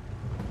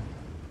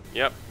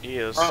 Yep, he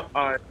is.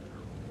 Our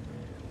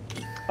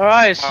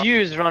ISU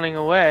is running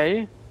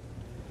away.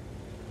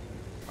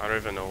 I don't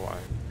even know why.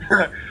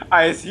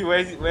 I see.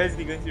 Where's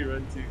he going to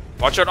run to?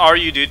 Watch out, are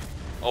you, dude?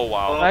 Oh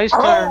wow. Nice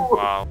turn.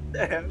 Wow.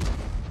 Damn.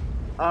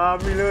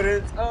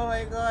 Reloaded. Oh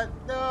my god,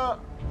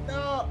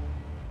 no.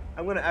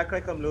 I'm gonna act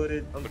like I'm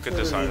loaded. I'm Look at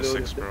this totally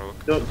IS6,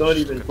 loaded. bro. Don't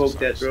even Look at poke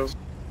this that, bro. IS6.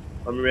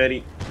 I'm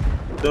ready.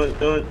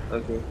 Don't.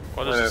 Okay.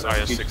 What is this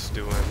Whatever. IS6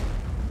 doing?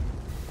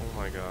 Oh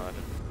my god.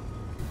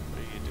 What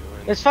are you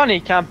doing? It's funny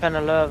you can't pen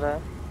a Löwe.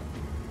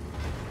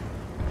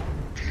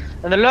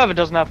 And the Löwe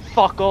doesn't have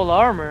fuck all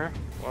armor.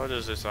 What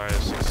is this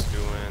IS6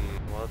 doing?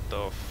 What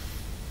the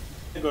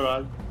f...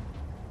 Garage.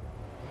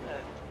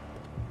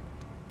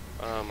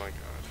 Oh my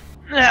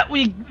god.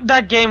 Yeah,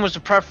 that game was a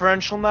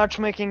preferential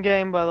matchmaking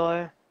game, by the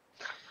way.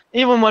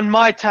 Even when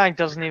my tank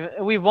doesn't even,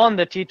 we won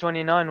the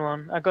T29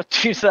 one. I got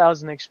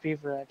 2000 XP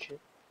for that shit.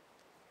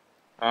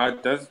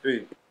 That's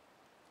big.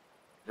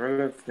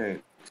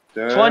 Reluctant.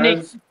 20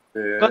 That's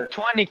Got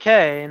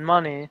 20k in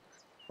money.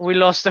 We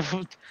lost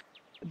the.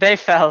 They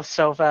fell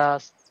so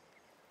fast.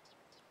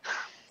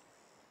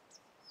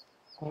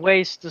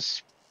 Waste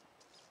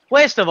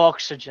of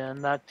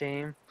oxygen, that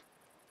team.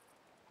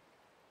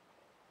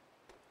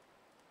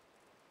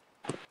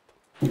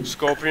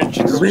 Scorpion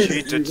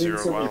cheated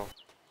 0. Wow.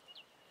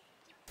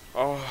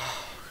 Oh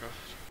god.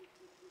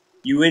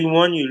 You win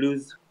 1, you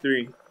lose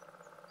 3.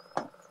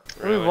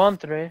 Really? We won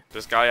 3.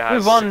 This guy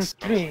has We won 6.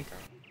 Oh 3. my god.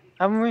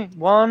 Haven't we?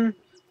 1,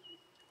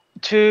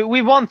 2.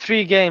 We won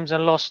 3 games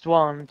and lost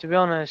 1. To be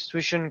honest,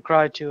 we shouldn't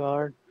cry too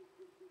hard.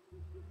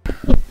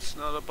 It's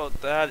not about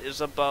that. It's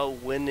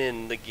about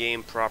winning the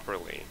game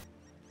properly.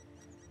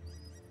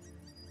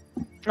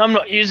 I'm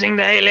not using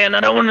the alien.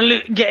 I don't want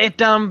to get it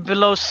down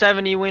below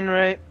 70 win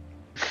rate.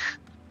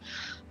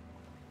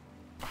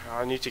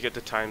 I need to get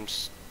the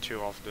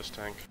 ×2 off this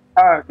tank.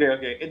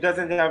 Okay. It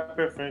doesn't have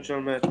preferential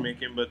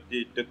matchmaking, but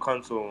the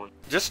console one.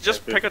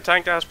 Just pick a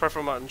tank that has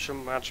preferential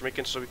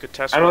matchmaking so we could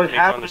test I what don't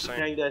have Haakon a is saying.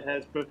 tank that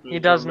has preferential He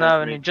doesn't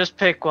have any. matchmaking. Just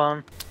pick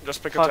one.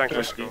 Just pick a Fuck tank, it.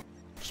 let's go.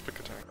 Just pick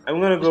a tank.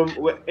 I'm gonna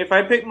go. If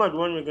I pick mod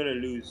 1, we're gonna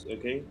lose.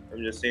 Okay, I'm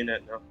just saying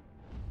that now.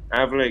 I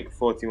have like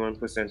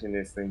 41% in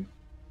this thing.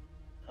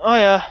 Oh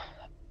yeah.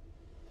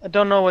 I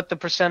don't know what the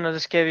percent of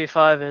this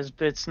KV5 is,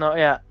 but it's not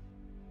yet.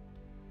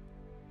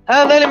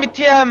 And enemy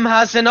TM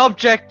has an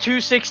Object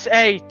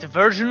 268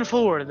 version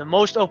 4, the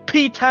most OP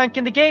tank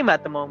in the game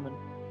at the moment.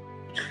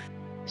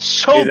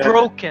 So Is that-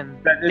 broken.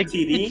 Is that the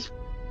TD? It's-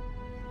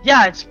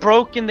 yeah, it's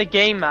broken the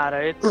game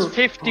matter. It's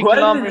 50 What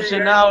is kilometers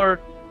it? an hour.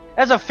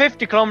 That's a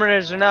 50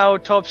 kilometers an hour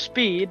top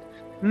speed.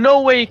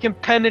 No way you can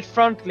pen it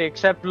frontally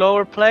except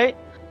lower plate.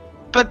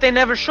 But they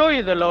never show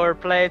you the lower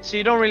plate, so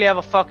you don't really have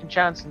a fucking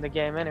chance in the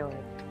game anyway.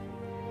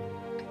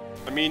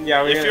 I mean,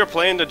 Yeah, if you're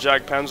playing the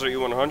Jag Panzer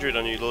E100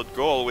 and you load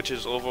goal, which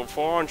is over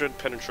 400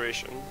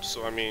 penetration,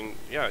 so I mean,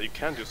 yeah, you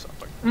can do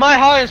something. My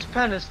highest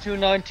pen is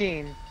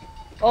 219.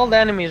 All the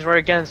enemies were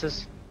against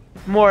us.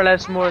 More or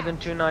less more than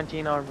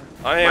 219 armor.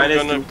 I am Mine is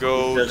gonna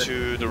go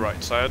 257. to the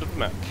right side of the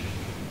map.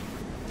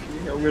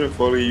 I'm gonna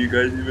follow you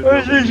guys even Or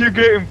is you're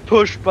getting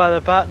pushed by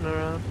the pattern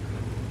around?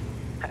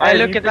 Hey,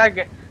 look at that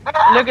guy.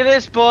 Look at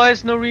this,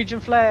 boys. Norwegian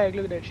flag.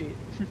 Look at that shit.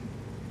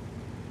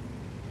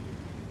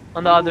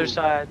 On the other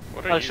side.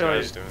 What are I'll you show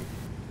guys you. doing?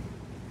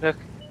 Look,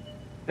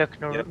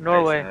 Yep,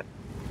 Norway. nice.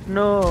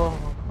 No.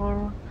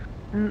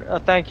 Oh,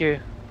 thank you.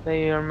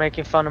 They are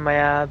making fun of my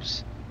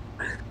abs.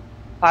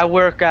 I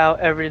work out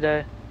every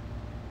day.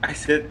 I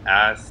said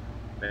ass.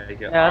 Like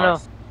your Yeah, I know.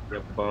 ass, your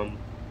bum.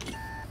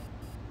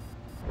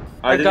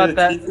 I this got is a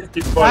that.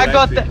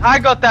 T54 I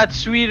got that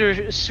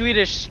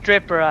Swedish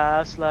stripper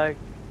ass. Like,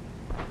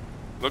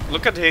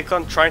 Look at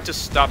Haakon trying to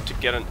stop to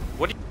get an.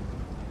 What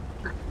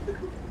are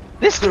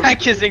this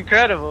tank is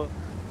incredible.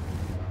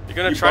 you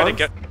gonna You try to bummed?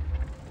 get?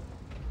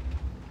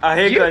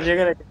 Haakon, you're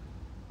gonna.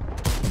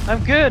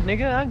 I'm good,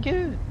 nigga. I'm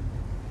good.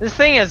 This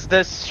thing is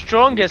the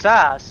strongest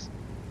ass.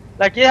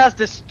 Like, it has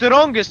the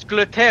strongest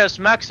gluteus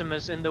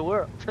maximus in the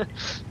world.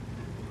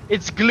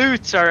 Its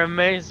glutes are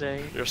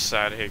amazing. You're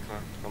sad,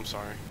 Haakon. I'm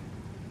sorry.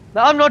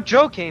 No, I'm not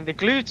joking. The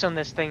glutes on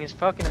this thing is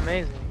fucking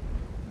amazing.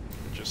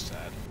 You're just sad.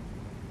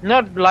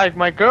 Not like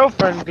my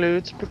girlfriend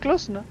glutes, but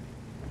close enough.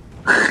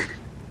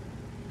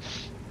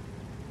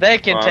 They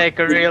can Wow. take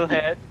a real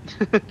hit.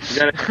 You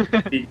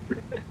gotta.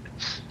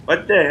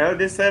 What the hell?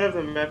 This side of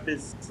the map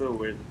is so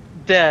weird.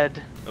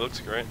 Dead. It looks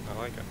great. I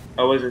like it.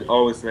 I wasn't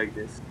always like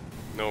this.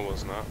 No, it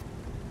was not.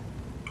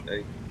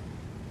 Like,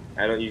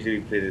 I don't usually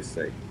play this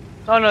side.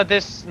 Oh no,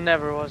 this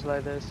never was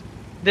like this.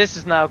 This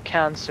is now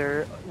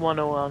cancer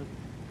 101.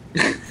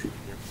 Your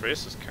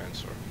face is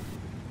cancer.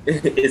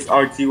 It's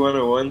RT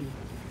 101.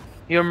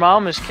 Your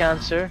mom is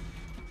cancer.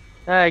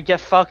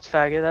 Get fucked,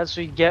 faggot. That's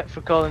what you get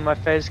for calling my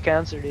face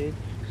cancer, dude.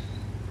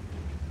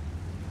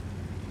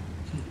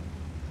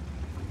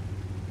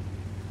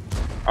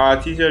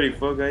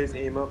 T34 guys,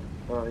 aim up.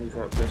 Oh, he's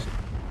not pushing.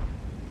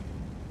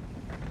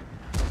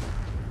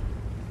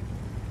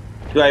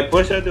 Do I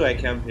push or do I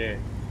camp here?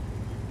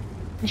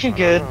 You're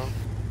good. I'm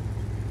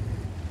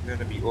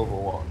gonna be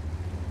overwhelmed.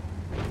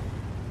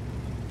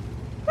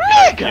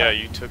 Yeah,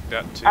 you took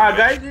that too.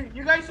 Guys,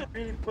 you guys should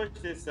really push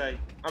this side.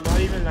 I'm not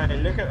even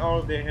lying. Look at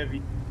all the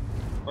heavy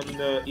on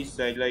the east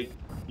side. Like,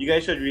 you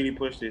guys should really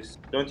push this.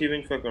 Don't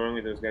even fuck around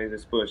with those guys.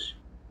 Let's push.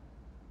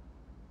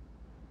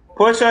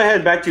 Push or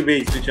head back to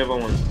base, whichever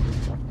one.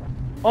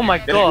 Oh my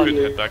You god. could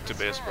head back to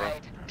base, bro.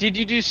 Did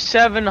you do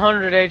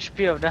 700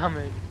 HP of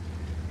damage?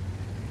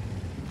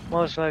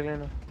 Most likely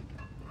no.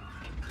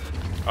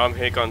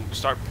 Haakon,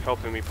 start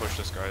helping me push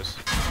this, guys.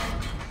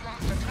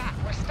 Lost attack.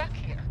 We're stuck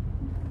here.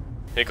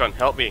 Haakon,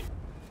 help me.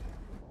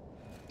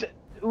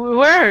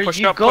 Where are Push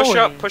you up, going? push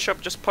up, push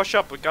up, just push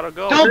up. We gotta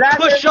go. Don't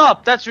push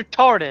up, that's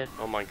retarded.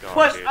 Oh my god.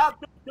 Push dude.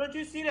 up! Don't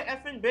you see the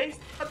effing base?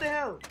 What the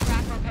hell?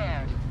 Track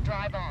repaired.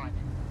 Drive on.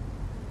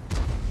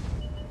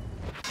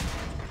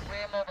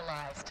 We're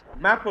immobilized.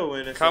 Mapper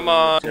winner. Come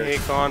on,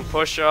 Haakon,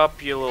 push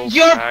up, you little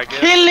You're faggot.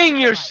 killing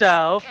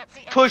yourself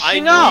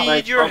pushing I up.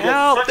 need your Okay,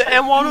 help. such The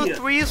a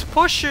M103 is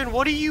pushing.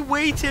 What are you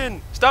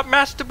waiting? Stop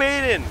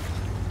masturbating.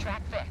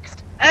 Track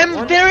fixed.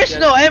 There is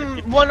no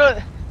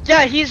M1.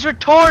 Yeah, he's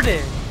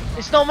retarded.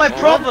 It's not my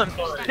problem.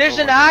 There's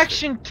an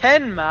Action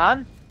 10,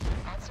 man.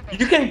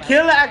 You can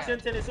kill the Action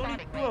 10. It's only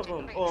 2 of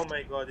them. Oh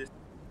my god, it's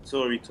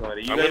so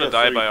retarded. You I'm guys gonna are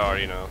die so by retarded. R,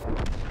 you know.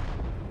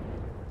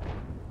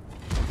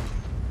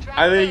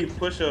 Either you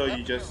push or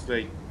you just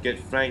like get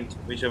flanked,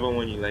 whichever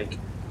one you like.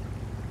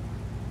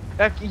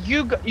 Like,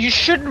 you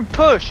shouldn't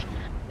push.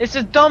 It's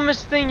the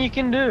dumbest thing you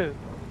can do.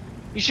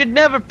 You should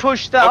never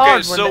push that Okay,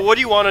 hard. so what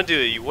do you want to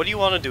do? What do you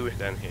want to do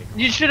then, Haakon?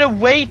 You should have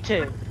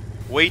waited.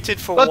 Waited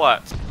for But-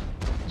 what?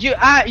 You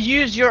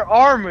use your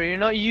armor. You're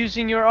not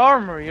using your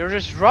armor. You're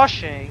just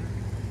rushing.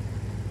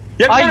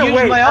 I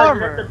used my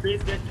armor. The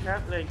base get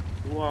capped, like,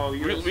 wow,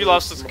 We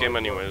lost this game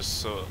anyways,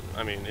 so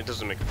I mean it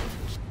doesn't make a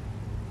difference.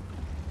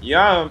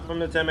 Yeah, from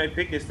the time I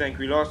picked this tank,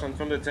 we lost, and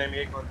from the time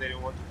Haakon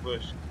didn't want to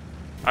push.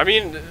 I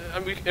mean,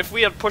 if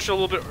we had pushed a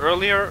little bit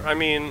earlier, I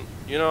mean,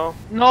 you know.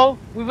 No,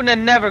 we would have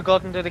never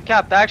gotten to the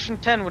cap. The Action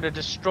 10 would have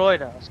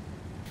destroyed us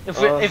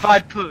if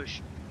I'd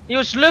pushed. He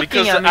was looking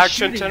Because at the me.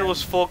 Action 10 shooting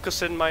was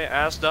focusing my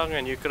ass down,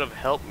 and you could have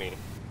helped me.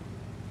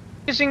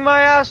 Kissing my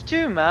ass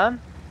too,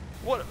 man.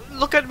 What?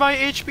 Look at my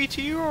HP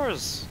to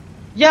yours.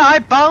 Yeah, I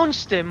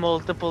bounced him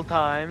multiple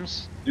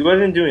times. You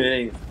wasn't doing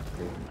anything.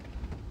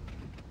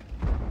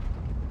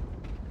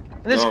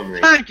 And this Oh,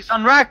 mate. tank is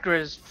on Racker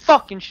is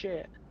fucking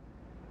shit.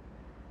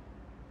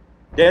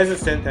 There's a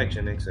cent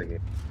action next again.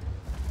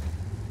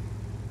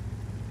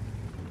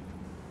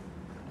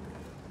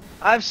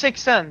 I have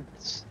 6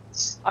 cents.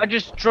 I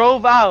just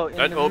drove out in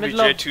That the middle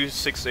of...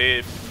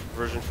 OBJ268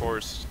 version 4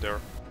 is there.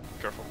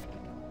 Careful.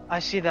 I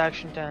see the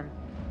Action 10.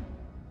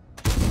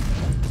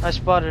 I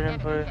spotted him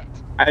for...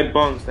 I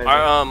bounced.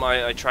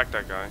 I tracked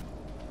that guy.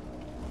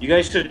 You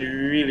guys should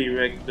really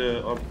wreck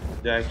the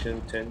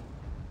Action 10.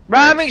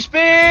 Ramming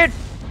speed!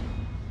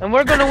 And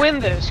we're gonna win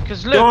this,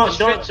 cause look,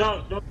 the straight-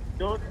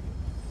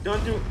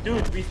 Don't do,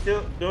 dude. We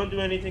still don't do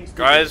anything. Stupid.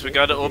 Guys, we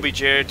got an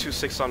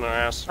OBJ26 on our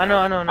ass. I know.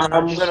 I'm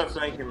gonna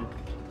flank him.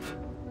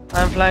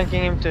 I'm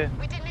flanking him too.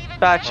 We didn't even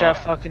Back Oh.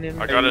 shaft fucking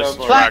him. I got his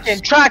Track him,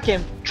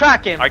 tracks.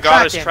 track him. I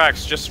got his him.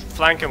 tracks. Just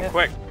flank him Yeah.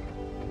 quick.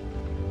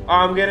 Oh,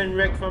 I'm getting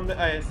wrecked from the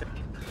ISM.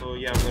 So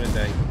yeah, I'm gonna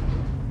die.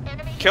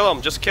 enemy. Kill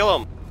him. Just kill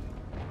him.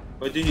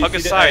 But did you Hug see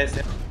his the side.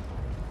 ISM?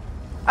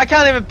 I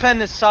can't even pen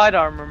this side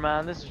armor,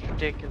 man. This is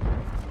ridiculous.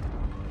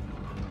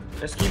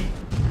 Let's keep.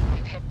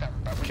 We've hit them,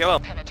 but we Kill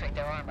didn't him. penetrate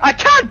their armor. I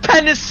can't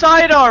pen his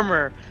side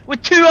armor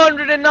with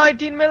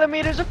 219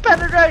 millimeters of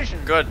penetration.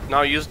 Good.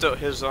 Now use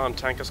his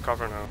tank as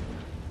cover now.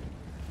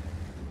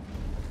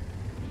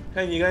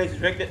 Can you guys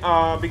wreck it?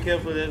 Be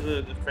careful. There's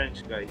the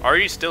French guy. Are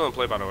you still in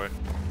play, by the way?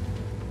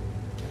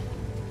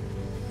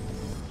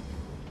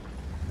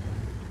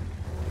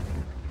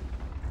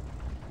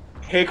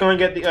 Haakon,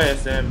 get the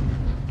ISM.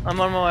 I'm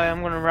on my way.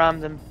 I'm gonna ram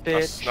them,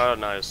 That's bitch. not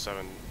an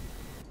IS-7.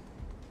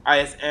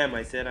 ISM.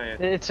 I said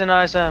ISM. It's an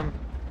ISM.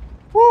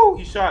 Woo!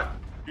 He shot.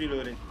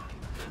 Reloading.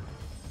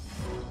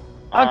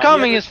 I'm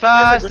coming as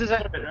fast as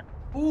I.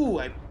 Ooh!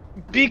 I.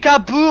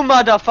 Peekaboo,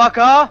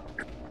 motherfucker!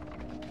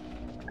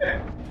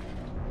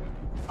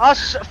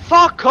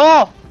 Fuck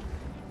off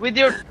with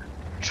your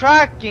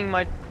tracking,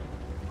 my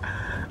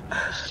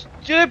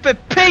stupid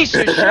piece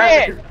of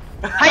shit!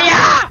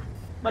 Hiya!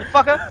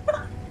 Motherfucker!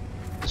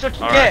 That's what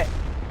you Alright. get.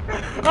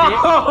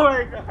 Oh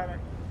my god!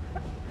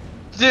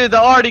 Dude,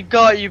 I already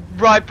got you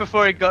right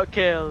before he got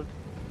killed.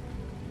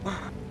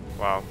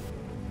 Wow.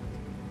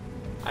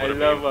 I What a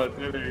love meme.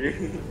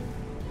 artillery.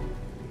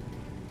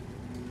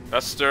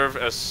 That Sturv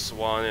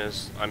S1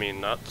 is, I mean,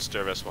 not the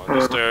Sturv S1.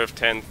 The Sturv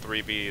 10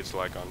 3B is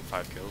like on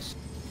 5 kills.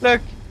 Look.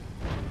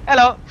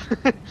 Hello.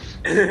 Do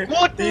you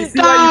Guten see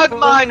why you Tag, push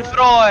mein that?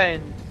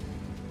 Freund.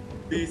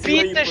 Do you see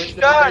why you Bitte pushed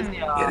that? stern,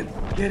 ja.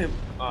 Get him.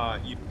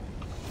 You.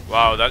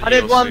 Wow, that I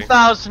did ELC.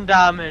 1,000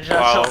 damage.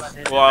 That's all I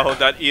did. Wow,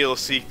 that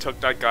ELC took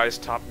that guy's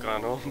top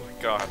gun. Oh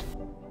my god.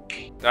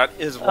 That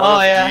is one Oh,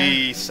 of yeah.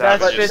 the That's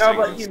savages just- No,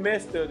 but things. he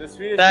missed though. The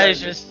Swedish That guy is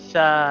just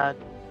sad.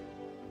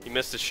 He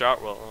missed the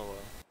shot. Well, oh well.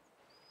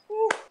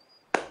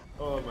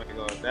 Oh my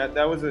god,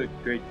 that was a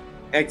great,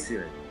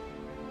 excellent.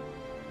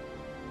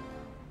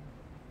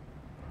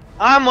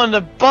 I'm on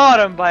the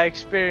bottom by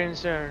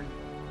experience earned.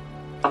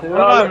 No,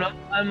 I'm not.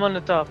 I'm on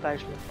the top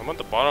actually. I'm at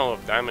the bottom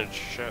of damage.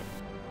 Shit.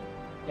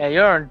 Yeah,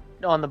 you're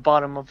on the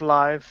bottom of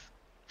life.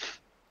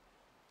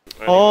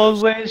 Anyways.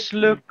 Always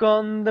look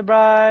on the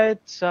bright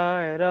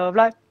side of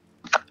life.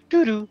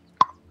 Doo doo.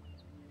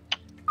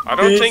 I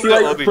don't Do you think see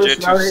the why you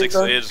pushed now, OBJ26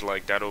 Haakon? is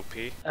like that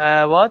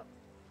OP. What?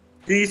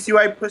 Do you see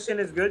why pushing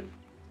is good?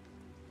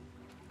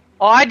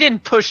 Oh, I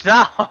didn't push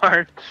that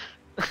hard.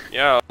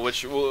 Yeah,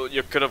 which well,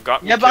 you could have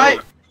gotten Yeah, but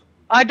killed.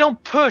 I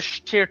don't push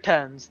tier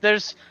 10s.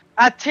 There's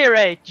at tier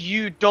 8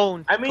 you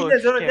don't. I mean, push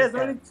there's only, tier there's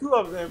only 10s. 2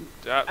 of them,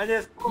 That, and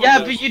there's 4 Yeah,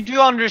 of them. but you do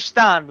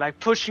understand, like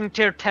pushing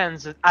tier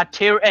 10s at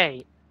tier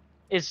 8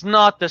 is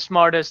not the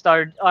smartest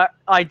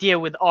idea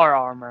with our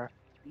armor.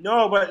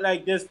 No, but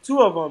like there's 2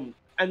 of them,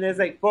 and there's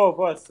like 4 of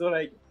us, so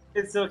like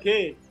it's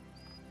okay.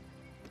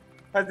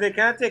 Cause they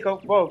can't take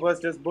out 4 of us,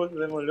 just both of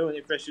them alone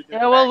if I shoot them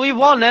Yeah, well, back. we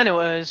won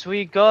anyways.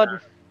 We got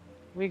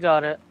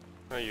it.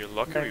 oh, you're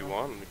lucky we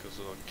won because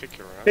it'll kick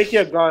your ass. Pick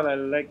your gun, I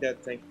like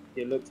that tank.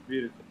 It looks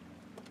beautiful.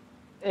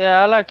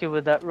 Yeah, I like it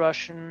with that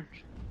Russian.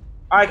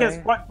 I can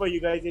Okay. spot for you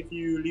guys if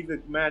you leave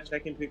the match. I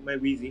can pick my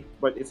Wheezy,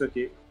 but it's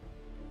okay.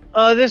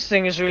 This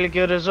thing is really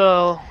good as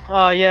well.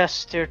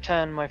 Yes, tier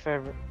 10, my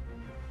favorite.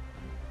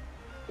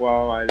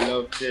 Wow, I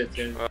love tier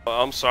 10.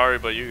 I'm sorry,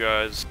 but you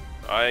guys,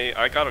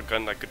 I got a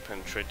gun that could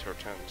penetrate tier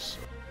 10s.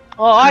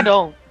 Oh, I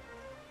don't.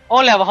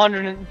 Only have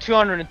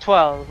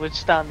 212 with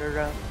standard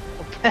round.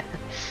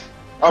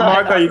 Oh,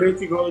 Mark, are you going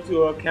to go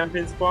to a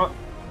camping spot?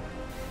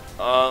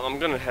 I'm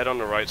gonna head on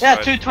the right Yeah,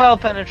 side.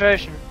 212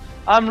 penetration.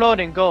 I'm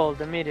loading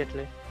gold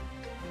immediately.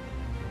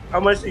 How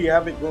much do you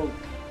have it gold?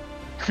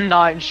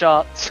 9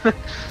 shots. No,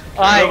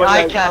 but I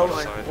like, can't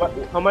how,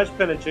 win. how much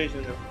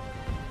penetration?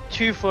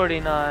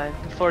 249,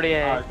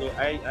 48. Okay,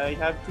 I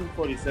have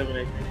 247,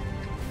 I think.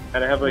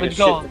 And I have like With a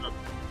gold. shit ton.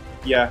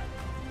 Yeah.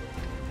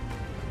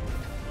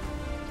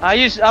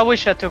 I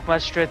wish I took my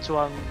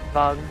Stridswagen.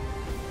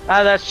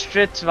 That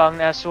Stridswagen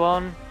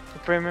S1, the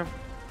premium.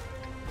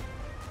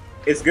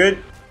 It's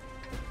good?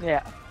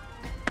 Yeah.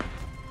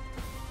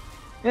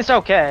 It's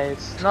okay,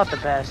 it's not the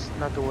best,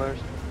 not the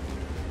worst.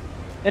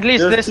 At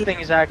least There's this two thing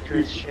is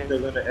accurate as shit. They're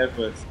gonna F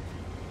us.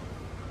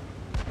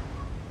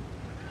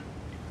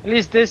 At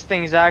least this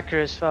thing is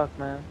accurate as fuck,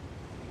 man.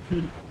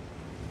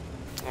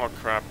 Oh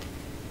crap.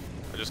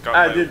 I just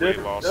got Dude, way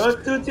lost. those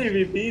two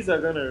TVPs are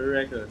gonna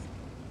wreck us.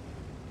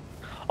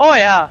 Oh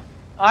yeah,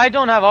 I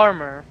don't have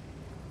armor.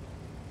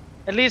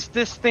 At least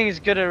this thing is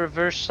good at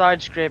reverse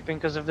side scraping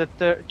because of the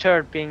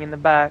turret being in the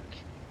back.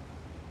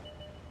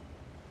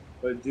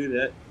 But do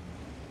that.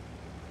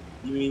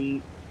 You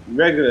mean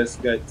regular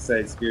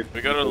side scoop?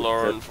 We gotta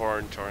learn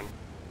foreign turn.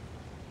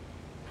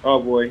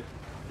 Oh boy,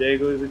 there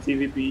goes the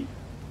TVP.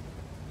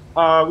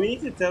 We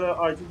need to tell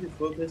our RT to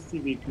focus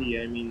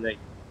TVP. I mean, like.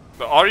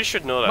 But Ari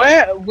should know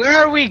that. Where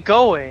are we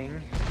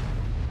going?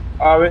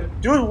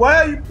 Dude, why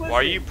are you pushing? Why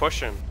are you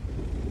pushing?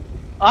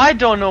 I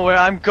don't know where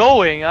I'm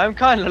going. I'm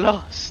kind of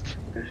lost.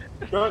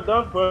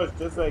 Don't push.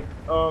 Just like,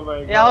 oh my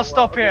god. Yeah, I'll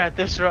stop here at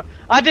this road.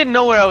 I didn't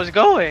know where I was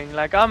going.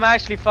 Like, I'm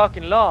actually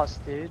fucking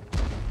lost, dude.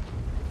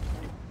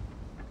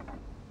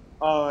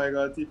 Oh my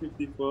god,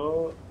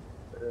 T54.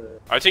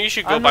 I think you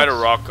should go by the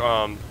rock.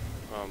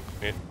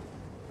 Nate.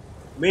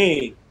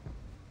 Me.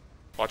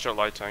 Watch out,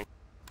 light tank.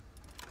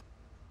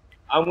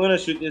 I'm gonna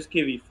shoot this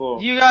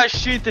KV4. You guys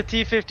shoot the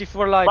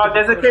T-54 light. Mark,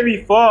 there's a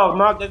KV4.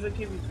 Mark, there's a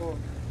KV4.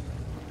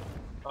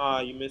 Ah,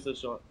 you missed a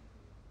shot.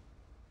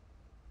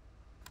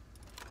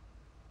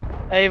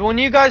 Hey, when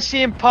you guys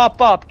see him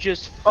pop up,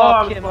 just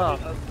fuck him up.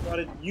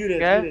 You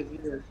did, Okay? you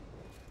did.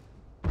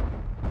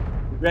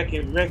 Wreck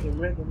him, Mark.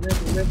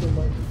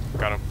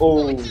 Got him.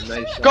 Oh, nice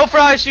shot. Go for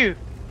ISU.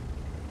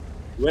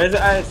 Where's the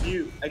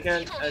ISU? I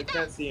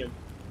can't see him.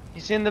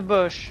 He's in the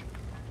bush.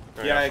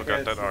 Oh, Yeah, I I forgot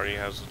can't that see. already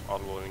has an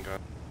auto-loading gun.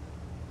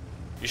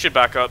 You should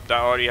back up.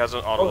 That already has an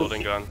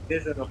auto-loading gun.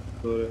 There's an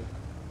autoloader.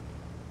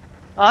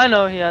 I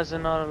know he has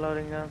an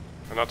auto-loading gun.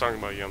 I'm not talking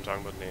about you. I'm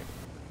talking about Nate.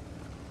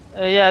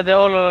 Yeah, the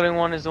auto-loading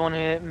one is the one who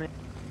hit me.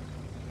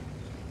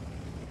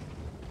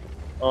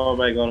 Oh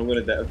my god, I'm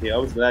gonna die. Okay, I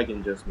was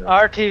lagging just now.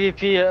 Our TVP.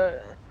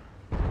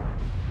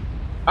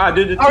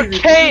 Dude, the Our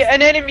TVP.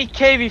 an enemy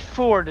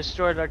KV4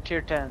 destroyed our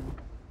tier 10.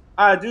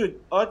 Dude,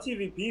 our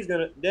TVP is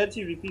gonna. Their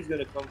TVP is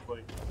gonna come for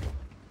you.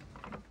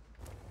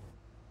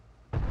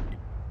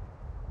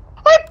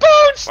 I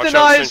bounced Watch an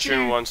out, ISU.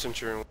 Centurion 1,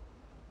 Centurion 1.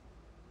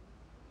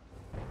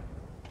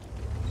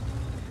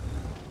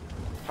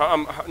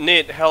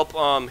 Nate, help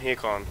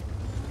Haakon.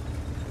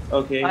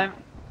 Okay.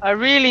 I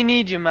really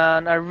need you,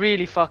 man. I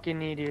really fucking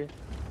need you.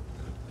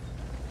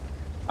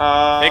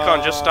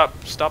 Haakon, just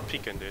stop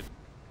peeking, dude.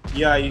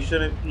 Yeah, you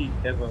shouldn't peek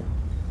ever.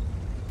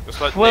 Just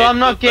let Well, Nate, I'm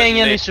not getting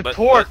any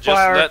support just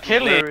by let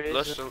artillery. Nate,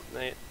 let's let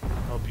Nate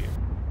help you.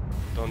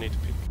 Don't need to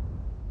peek.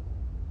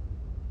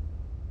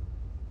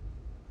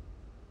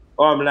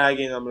 Oh, I'm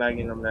lagging.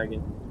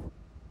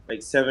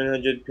 Like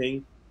 700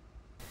 ping.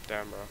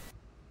 Damn, bro.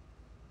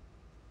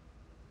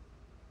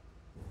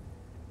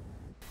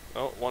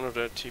 Oh, one of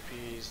the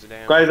TPs,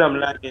 damn. Guys, I'm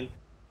lagging.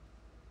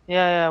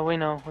 Yeah, we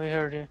know. We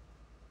heard you.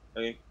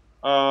 Okay.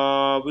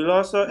 We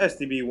lost our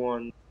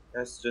STB1.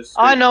 That's just.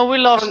 I know, we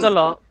lost a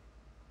lot.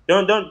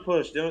 Don't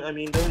push. Don't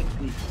peek,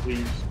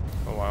 please.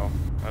 Oh wow,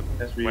 That's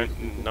that really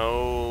went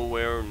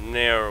nowhere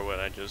near what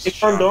I just Hey,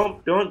 shot.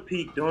 don't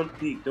peek.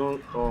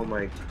 Don't. Oh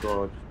my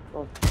god.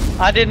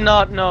 I did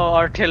not know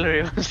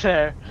artillery was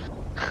there.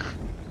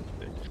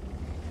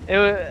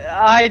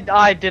 I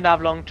didn't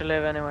have long to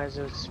live anyways,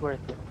 it was worth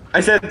it.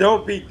 I said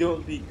don't peek.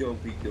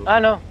 I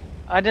know.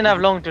 I didn't have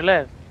long to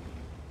live.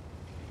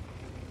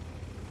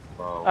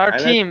 Wow. Our I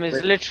team like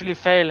is literally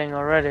failing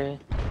already.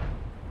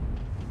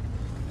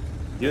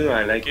 You know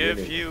I like Give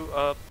winning. you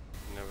up.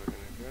 Never gonna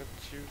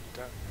get you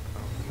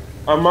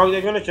down. Mark,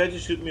 they're gonna try to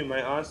shoot me in my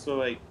ass, so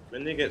like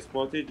when they get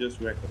spotted, just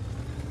wreck them.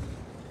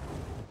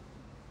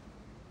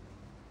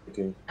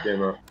 Okay,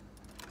 game up.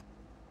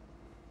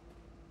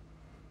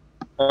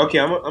 Okay,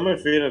 I'm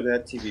afraid of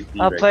that TVP.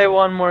 I'll right play now.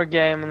 one more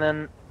game and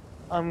then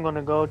I'm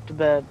gonna go to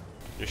bed.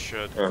 You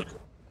should. Okay.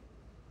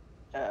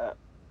 Uh,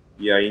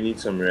 Yeah, you need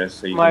some rest.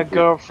 So you my can play.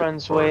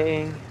 girlfriend's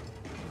waiting.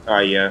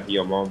 Yeah,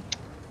 your mom.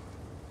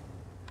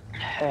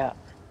 Yeah,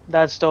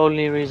 that's the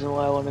only reason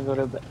why I want to go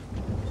to bed.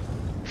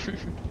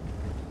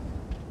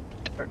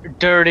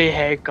 Dirty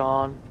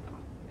Haakon.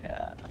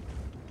 Yeah.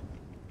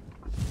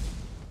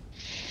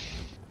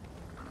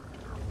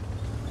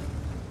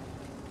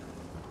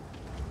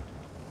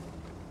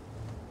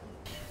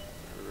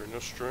 no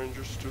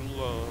strangers to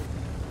love.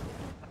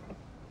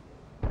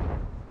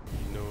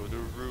 You know the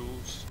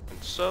rules,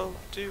 and so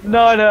do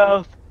No,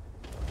 no.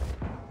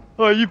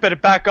 Oh, you better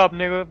back up,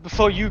 nigga,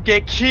 before you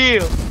get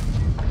killed.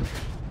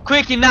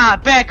 Quickie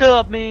Knight, back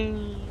up,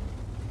 man.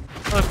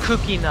 Or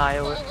Cookie Knight,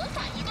 or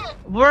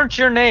weren't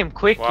your name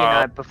Quickie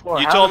Wow. Knight before?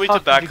 You How told the me to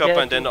fuck did back you up get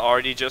and then here?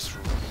 already just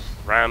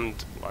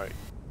rammed my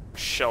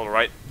shell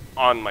right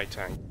on my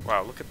tank.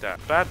 Wow, look at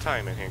that. Bad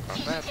timing,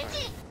 Haakon. Bad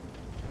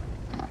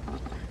timing.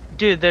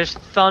 Dude, there's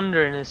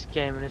thunder in this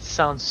game and it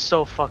sounds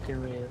so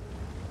fucking real.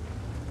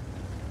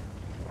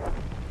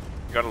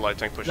 You got a light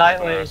tank pushing up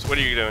on Lightweight. us. What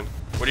are you doing?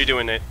 What are you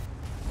doing, Nate?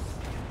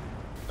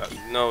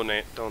 No,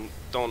 Nate.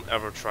 Don't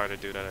ever try to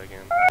do that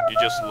again. You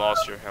just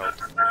lost your health.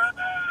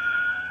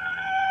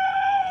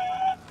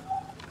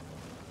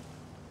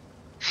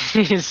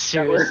 He's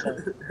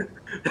suicide.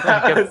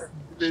 Like a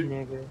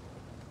nigga.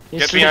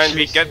 He's Get behind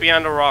me. literally Get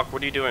behind the rock.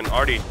 What are you doing,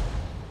 Artie?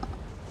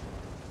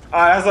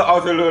 That's an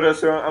autoloader,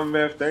 so I'm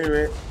left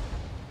anyway.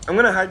 I'm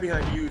gonna hide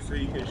behind you so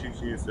you can shoot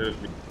you instead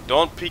of me.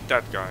 Don't peek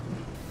that guy.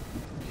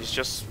 He's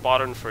just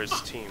spotting for his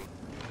team.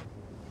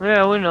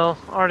 Yeah, we know.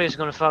 Artie's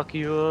gonna fuck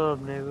you up,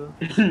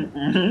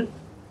 nigga.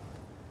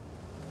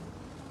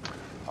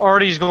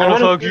 Artie's gonna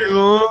fuck you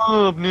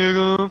up,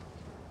 nigga.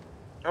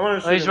 I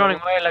wanna shoot Oh, he's him.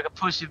 running away like a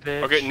pussy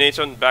bitch. Okay,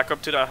 Nathan, back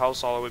up to that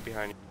house all the way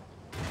behind you.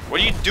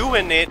 What are you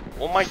doing, Nate?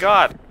 Oh my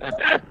god.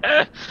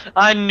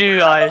 I knew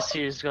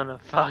ISU was gonna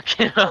fuck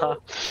it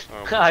up.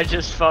 Oh. I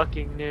just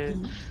fucking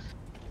knew.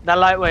 That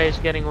lightweight is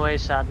getting away,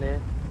 sadly.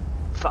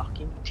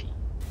 Fucking T.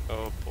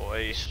 Oh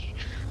boy.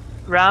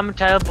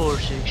 Ramtail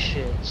bullshit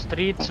shit.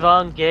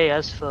 Stridsvagn gay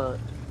as fuck.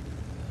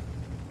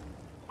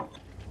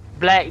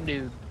 Black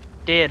dude,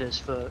 dead as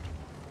fuck.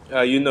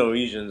 You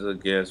Norwegians are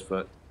gay as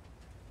fuck.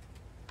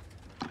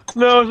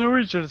 No, the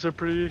Norwegians are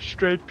pretty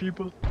straight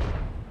people.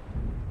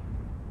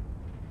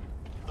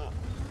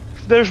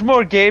 There's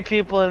more gay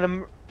people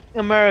in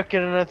America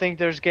than I think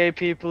there's gay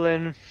people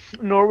in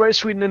Norway,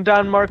 Sweden, and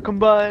Denmark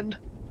combined.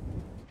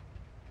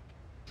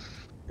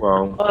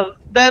 Wow. Well,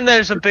 then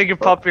there's a bigger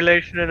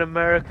population in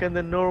America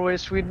than Norway,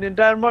 Sweden, and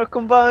Denmark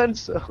combined,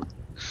 so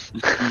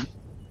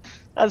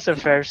that's a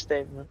fair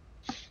statement.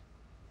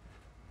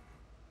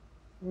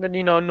 But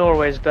you know,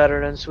 Norway's better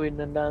than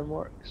Sweden and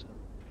Denmark. So.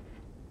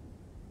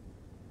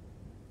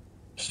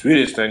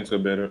 Swedish tanks are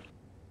better.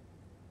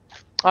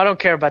 I don't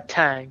care about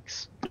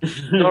tanks.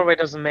 Norway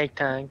doesn't make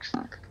tanks.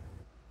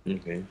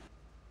 Okay.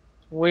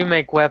 We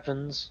make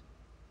weapons.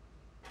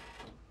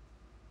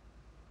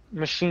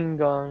 Machine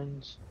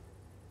guns.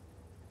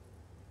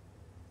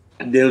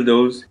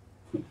 Dildos.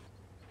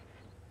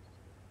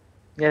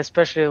 Yeah,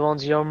 especially the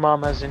ones your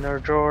mom has in her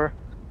drawer.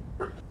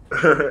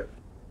 That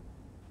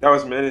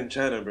was made in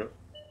China, bro.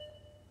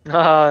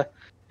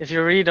 If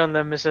you read on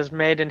them, it says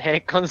made in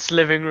Haakon's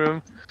living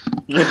room.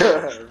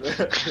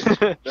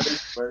 That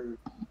is funny.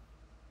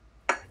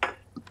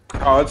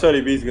 Oh,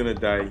 Charlie B's gonna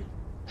die.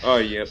 Oh,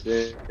 yep,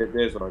 there's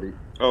Artie.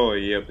 Oh,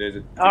 yep, there's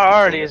a... Our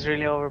Artie is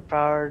really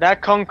overpowered.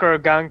 That Conqueror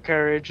gun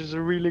carriage is a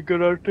really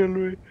good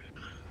artillery.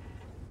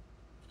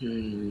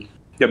 The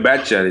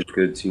bat shot is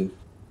good too.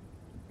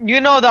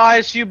 You know the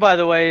ISU, by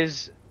the way,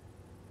 is...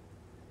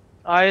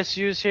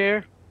 ISU's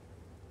here.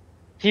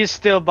 He's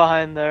still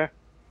behind there.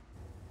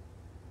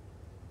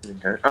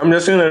 Okay. I'm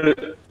just gonna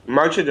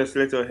march it just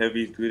little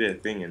heavies do their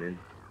thing and then...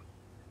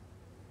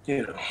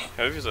 You know.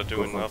 Heavies are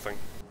doing nothing.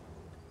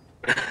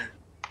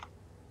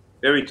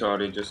 They're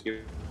retarded, just give...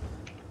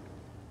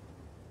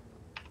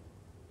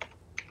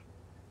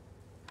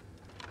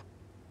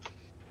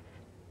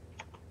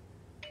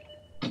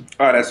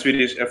 Oh, that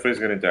Swedish effort is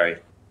gonna die.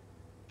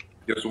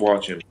 Just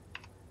watch him.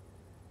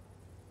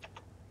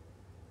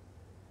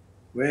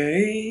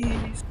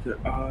 Waste the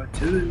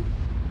artillery.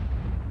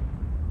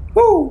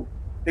 Woo!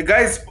 The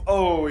guy's...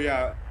 Oh,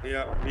 yeah.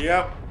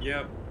 Yep.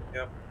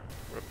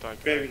 Riptide.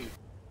 Very...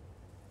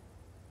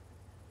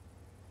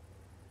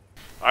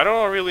 I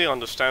don't really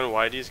understand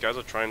why these guys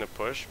are trying to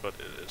push, but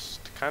it's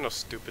kind of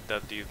stupid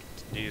that these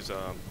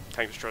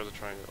tank destroyers are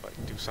trying to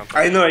like do something.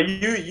 I know,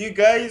 you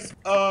guys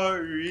are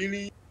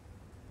really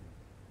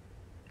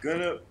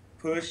gonna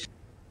push.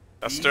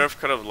 That Sturf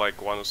could have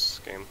like won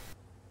this game,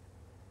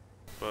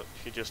 but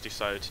he just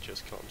decided to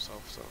just kill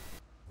himself. So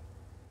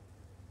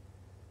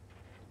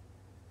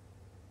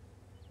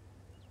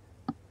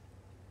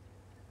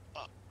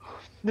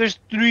There's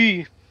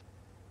 3.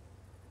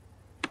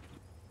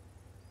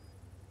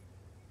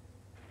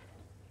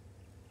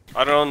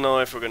 I don't know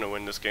if we're gonna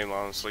win this game,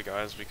 honestly,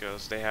 guys,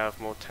 because they have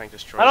more tank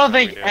destroyers. I don't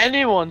than think we do.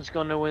 anyone's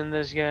gonna win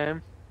this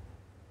game.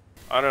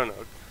 I don't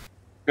know.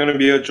 Gonna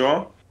be a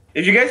draw.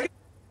 If you guys...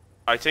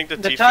 I think the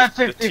Type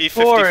the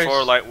 54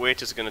 T-54 is-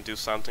 lightweight is gonna do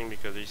something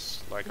because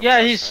he's like a Yeah,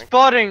 fast he's tank.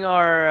 spotting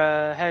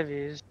our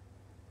heavies.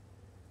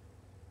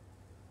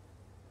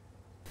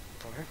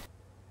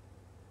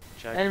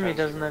 Jack Enemy Panzer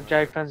doesn't have one.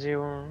 Jack Panzer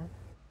 1.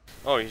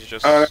 Oh, he's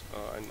just. Uh,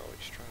 I know what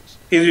he's trying to say.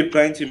 He's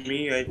replying to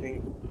me, I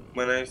think,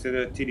 when I said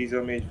that TDs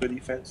are made for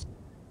defense.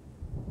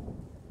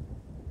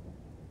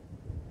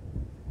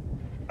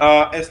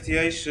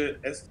 STI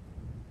should...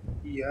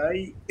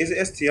 STI? Is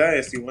it STI?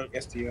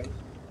 ST1? STI?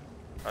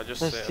 I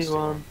just say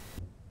ST1.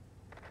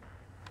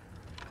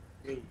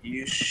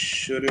 You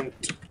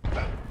shouldn't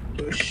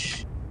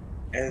push,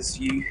 as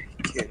you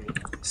can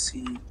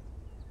see.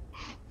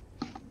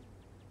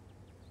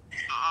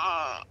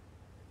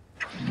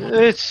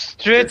 It's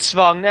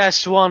Stridsvagn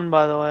S1,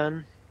 by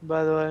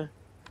the way.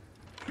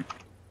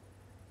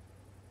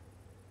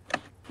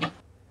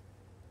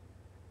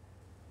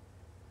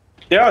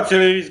 The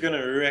artillery's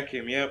gonna wreck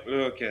him. Yep,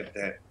 look at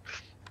that.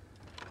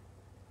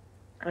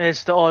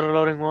 It's the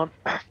auto-loading one.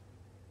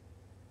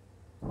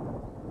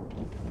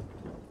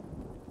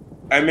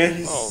 I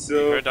mean, Oh, so.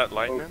 you heard that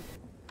lightning?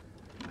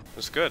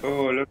 It's good.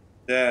 Oh, look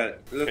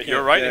at that.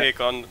 You're right,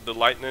 Haakon. The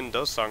lightning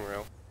does sound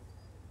real.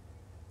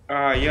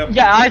 Yep.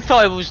 Yeah, I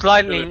thought it was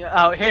lightning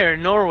out here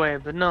in Norway,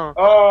 but no.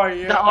 Oh,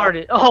 yeah. The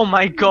artist. Oh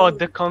my god,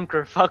 the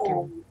Conqueror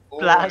fucking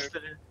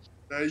blasted it.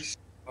 Nice.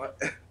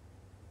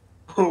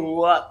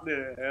 What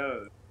the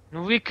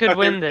hell? We could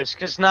win this,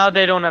 because now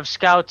they don't have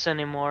scouts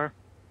anymore.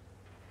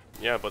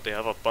 Yeah, but they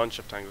have a bunch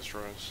of tank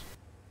destroyers.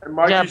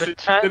 Yeah, but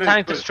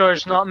tank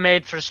destroyers not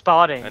made for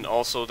spotting. And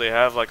also they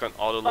have like an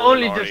auto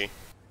Only loading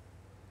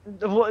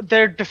arty.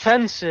 They're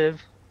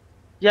defensive.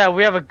 Yeah,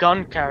 we have a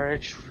gun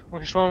carriage.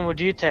 Which one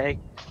would you take?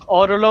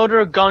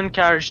 Autoloader or gun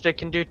carriage that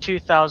can do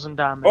 2,000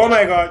 damage? Oh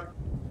my god.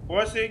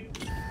 Bossing.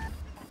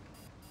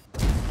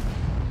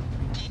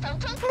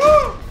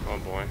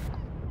 Oh boy.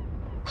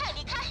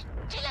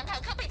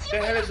 What the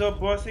hell is our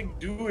bossing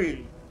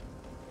doing?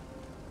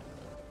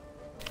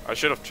 I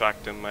should have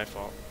tracked him, my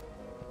fault.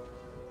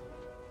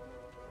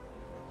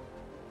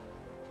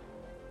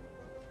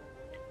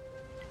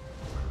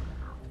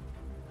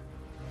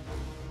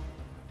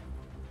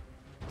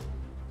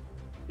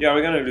 Yeah,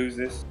 we're gonna lose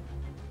this.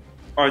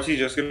 RT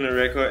just gonna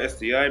wreck our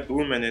SDI,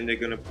 boom, and then they're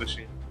gonna push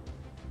in.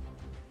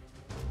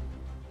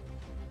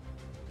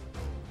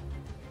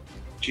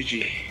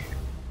 GG.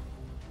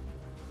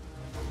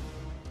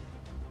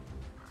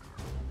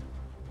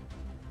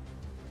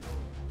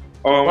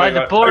 Oh Why my the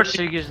god.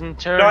 Borsig isn't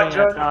turning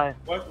at time?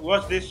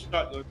 What's this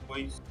shot, look,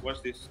 boys? What's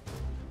this?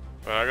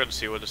 Well, I gotta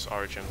see what this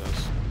origin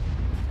does.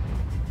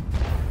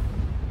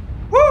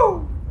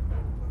 Woo!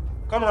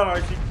 Come on,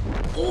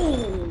 RT.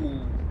 Ooh!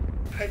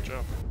 Good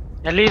job.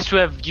 At least we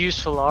have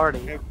useful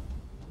arty.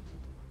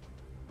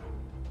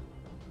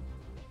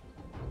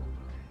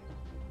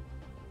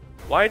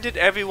 Why did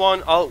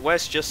everyone out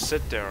west just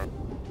sit there?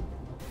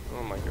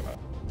 Oh my god.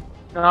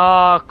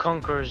 Ah,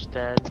 Conqueror's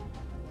dead.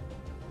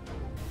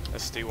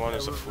 SD1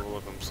 is a fool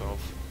of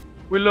himself.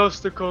 We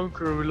lost the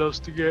Conqueror, we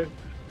lost the game.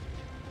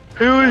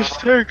 Who is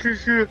taking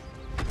it?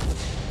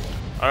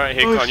 Alright,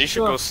 Haakon, you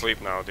should go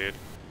sleep now, dude.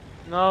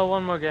 No,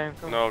 one more game.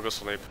 Come No, go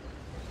sleep.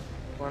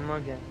 One more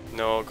game.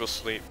 No, go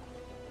sleep.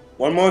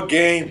 One more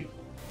game.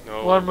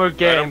 No. One more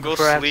game. Let him go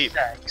for sleep.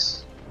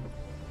 F6.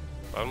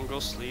 Let him go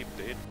sleep,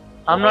 dude.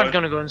 I'm not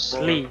gonna go and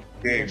sleep.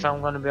 game. If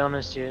I'm gonna be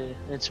honest with you,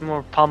 it's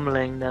more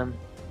pummeling than.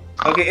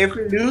 Okay, if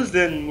we lose,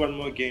 then one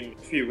more game.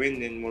 If we win,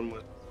 then one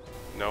more.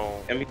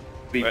 No. And we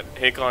sleep. But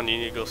Haakon, you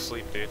need to go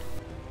sleep, dude.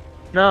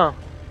 No,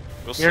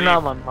 Go sleep. you're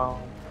not my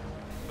mom.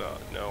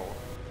 No.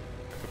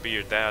 I could be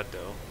your dad,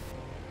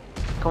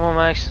 though. Come on,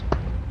 Max.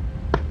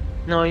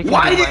 No, you can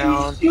Why do did my you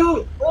own.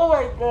 shoot? Oh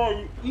my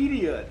god, you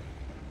idiot!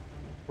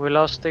 We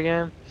lost the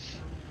game.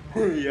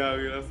 Yeah,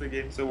 we lost the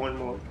game, so one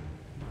more.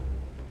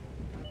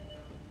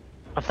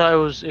 I thought it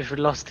was if we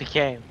lost the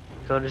game.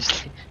 Go to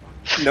sleep.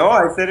 No,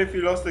 I said if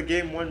you lost the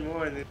game, one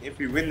more, and then if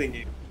we win the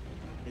game,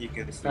 you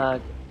can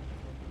sleep.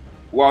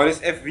 Wow, this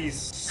FV is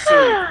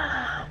so.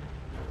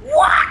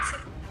 What?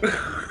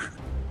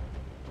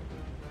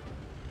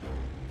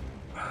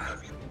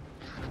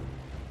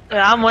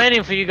 Yeah, I'm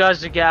waiting for you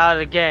guys to get out of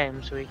the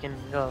game so we can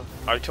go.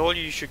 I told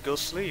you should go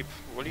sleep.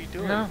 What are you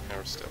doing No.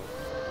 here still?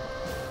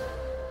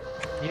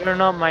 You're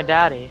not my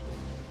daddy.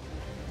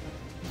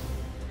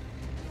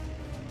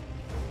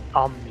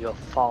 I'm your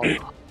father.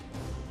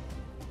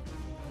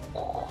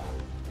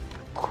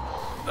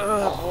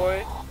 Oh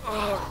boy.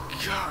 Oh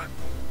god.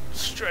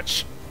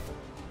 Stretch.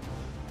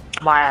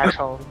 My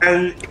asshole.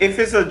 And if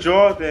it's a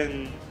draw,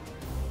 then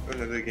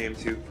another game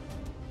too.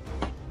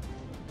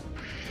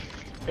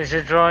 Is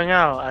it drawing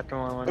out at the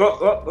moment?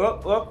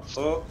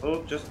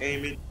 Oh, just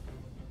aim it.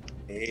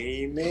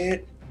 Aim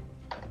it.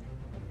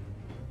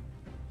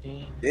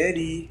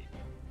 Steady.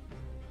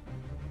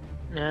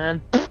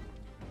 And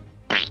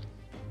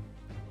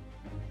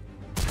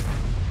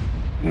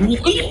You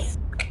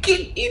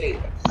fucking idiot.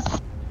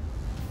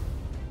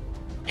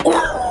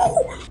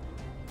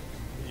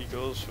 He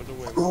goes for the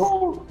win.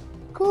 Go.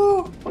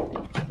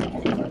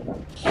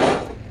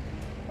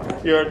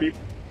 You're a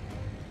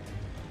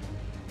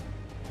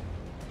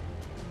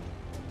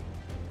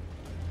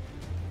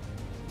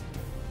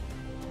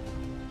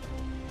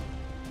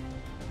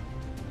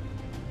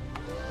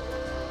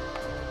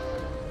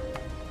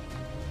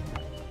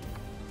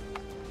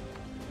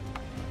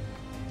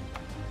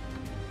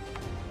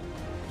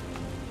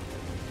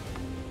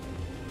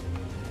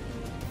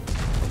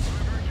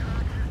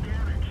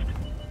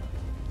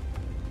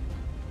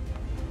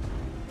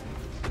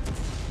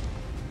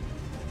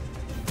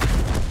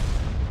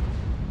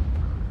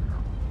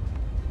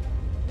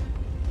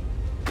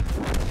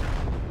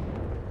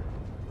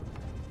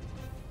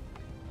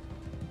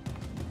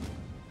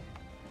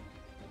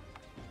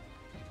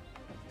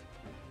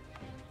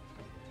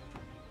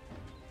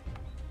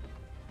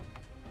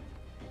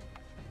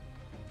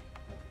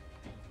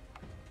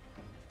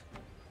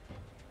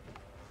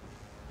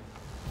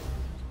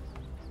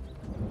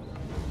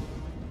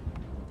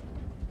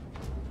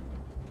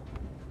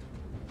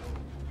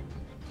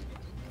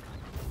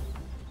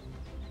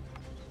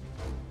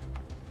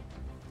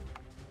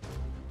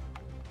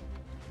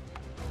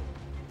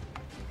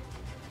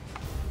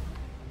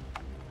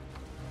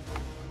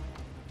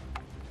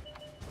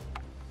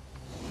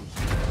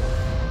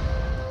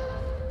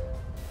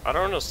I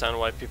don't understand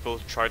why people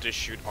try to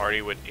shoot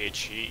Artie with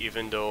HE,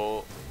 even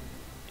though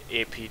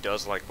AP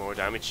does like more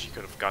damage. He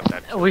could have got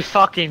that kill. We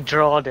fucking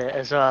drawed it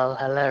as well,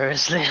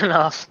 hilariously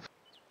enough.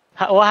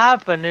 What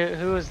happened?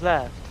 Who was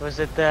left? Was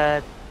it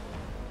the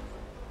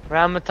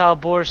Ramatal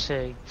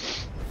Borsig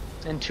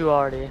and 2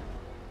 Artie?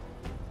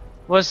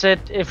 Was it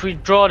if we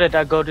drawed it,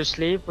 I go to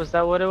sleep? Was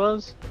that what it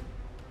was?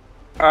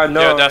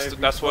 No. Yeah,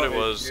 that's what it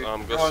was. Go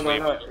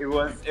sleep. No.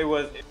 It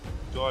was.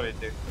 Draw it.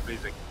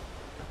 Pleasing.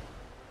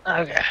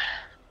 Okay.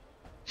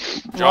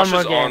 Josh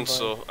is game, on, boy.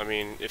 so I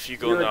mean, if you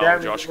go You were now,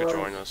 damn Josh could close.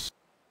 join us.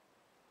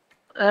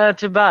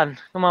 Too bad.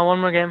 Come on, one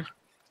more game.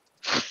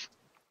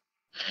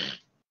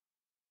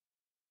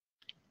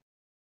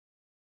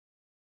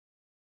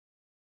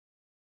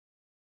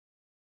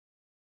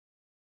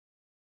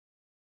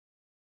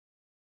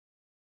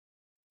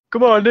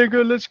 Come on,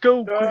 nigga, let's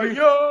go. Quick.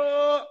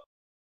 Yeah.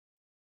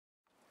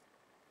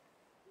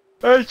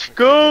 Let's Okay,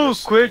 go,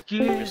 Give quickie.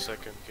 me a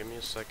second. Give me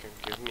a second.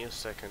 Give me a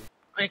second.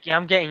 Quickie,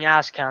 I'm getting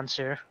ass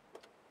cancer.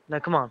 Now,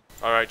 come on.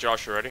 All right,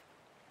 Josh, you ready?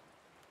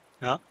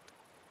 Yeah.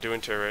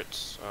 Doing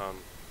turrets.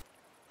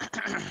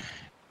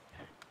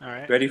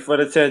 Alright. Ready for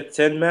the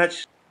 10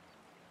 match?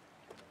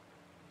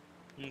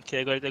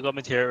 Okay, I got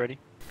my tier ready.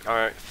 All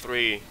right,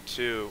 3,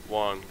 2,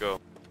 1, go.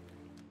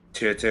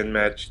 Tier 10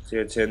 match.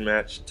 Tier 10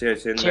 match. Tier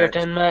 10 Tier match.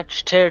 10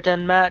 match, tier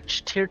 10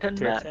 match, tier 10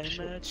 Tier match.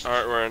 10 match. All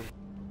right, we're in.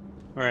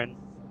 We're in.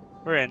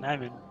 We're in.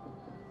 I'm in.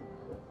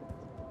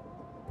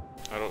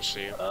 I don't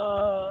see you.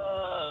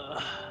 Oh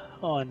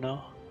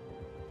no.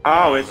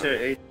 Oh, it's an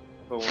 8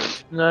 for 1.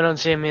 No, I don't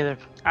see him either.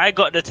 I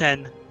got the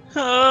 10.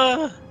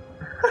 Ah.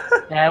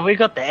 Yeah, we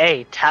got the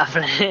 8,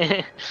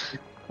 haven't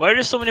Why are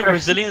there so many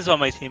Brazilians on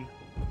my team?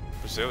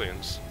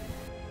 Brazilians.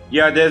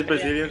 Yeah, there's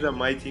Brazilians on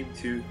my team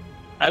too.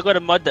 I got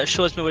a mod that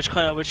shows me which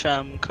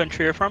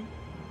country you're from.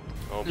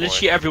 Oh boy.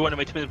 Literally everyone on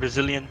my team is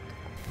Brazilian.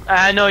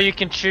 I know you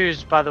can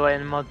choose, by the way, in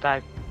the mod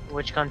pack,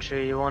 which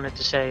country you wanted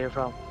to say you're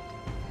from.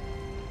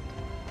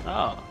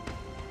 Oh.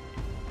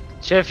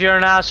 So if you're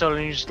an asshole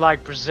and you just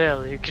like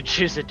Brazil, you could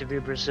choose it to be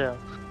Brazil.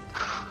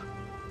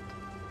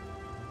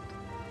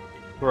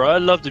 Bro, I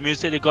love the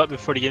music they got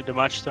before the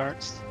match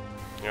starts.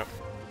 Yep.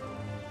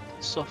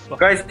 So fucking.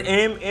 Guys,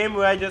 aim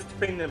where I just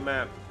pinned the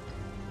map.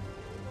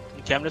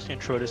 Okay, I'm just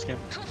gonna throw this game.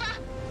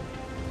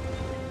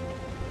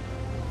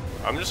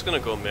 I'm just gonna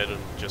go mid and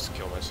just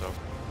kill myself.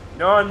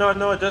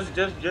 No,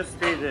 just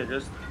stay there.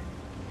 Just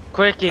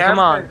Quickie, come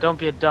on, don't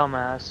be a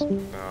dumbass.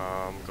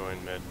 I'm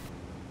going mid.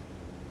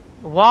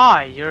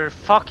 Why? You're a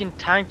fucking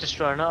tank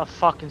destroyer, not a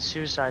fucking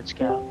suicide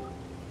scout.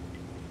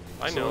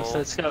 I So know.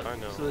 let's scout. I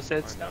know. So let's I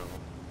scout. know.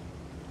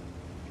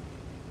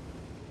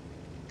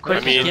 I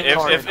Quickie, mean, get if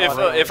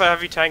hard. if a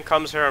heavy tank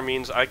comes here, it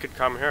means I could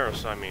come here.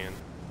 So I mean,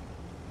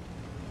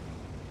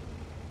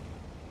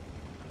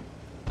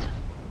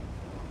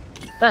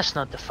 That's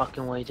not the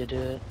fucking way to do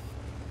it.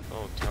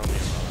 oh, tell me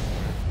about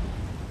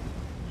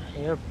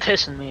it. You're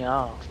pissing me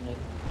off, nigga.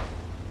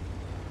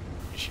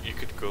 You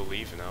could go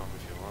leave now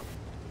if you want.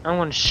 I'm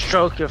gonna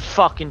stroke your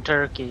fucking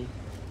turkey.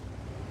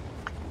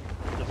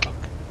 The fuck?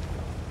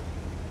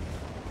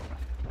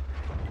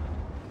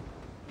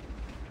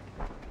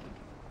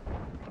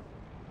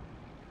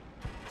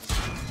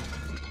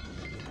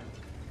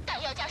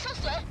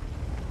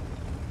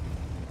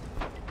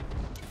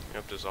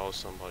 Yep, there's always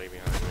somebody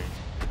behind me.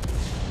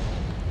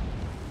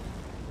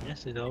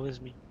 Yes, it's always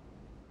me.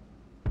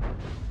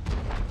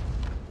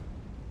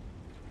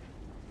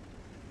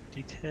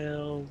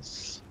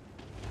 Details,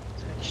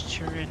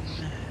 texturing,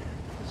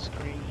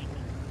 screen,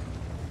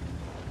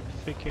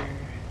 figure.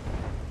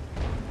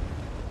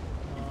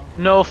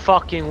 No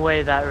fucking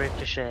way that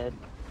ricocheted.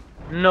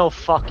 No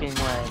fucking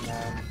way,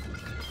 man.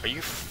 Are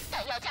you?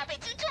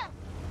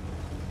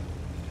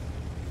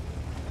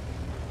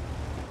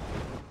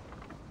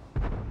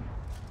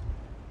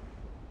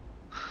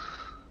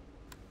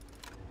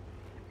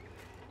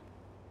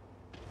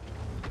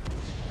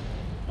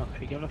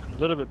 Okay, you're looking a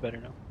little bit better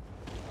now.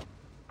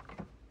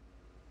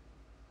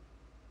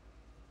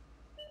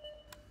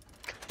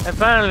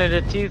 Apparently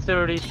the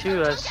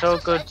T-32 has so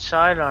good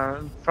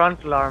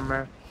frontal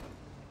armor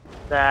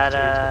that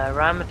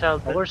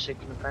Ramatel Borsig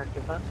can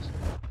apparently pass.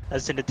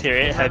 As in the tier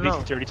 8 I heavy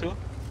know. T-32.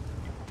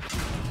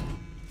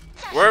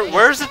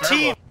 Where's the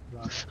team?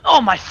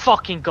 Oh my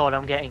fucking god,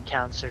 I'm getting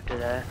cancer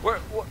today.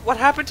 What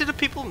happened to the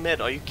people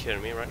mid? Are you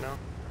kidding me right now?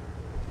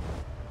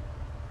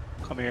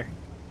 Come here.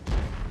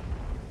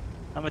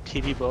 I'm a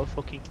TV bro,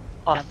 fucking.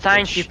 Oh, can't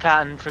thank you, push.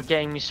 Patton, for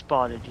getting me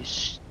spotted, you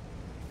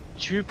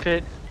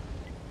stupid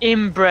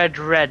inbred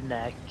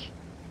redneck.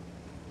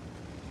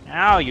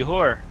 Ow, you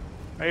whore.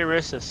 Why are you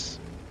racist?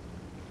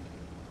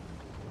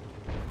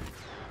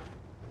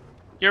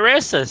 You're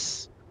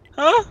racist!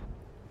 Huh?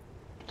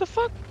 What the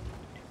fuck?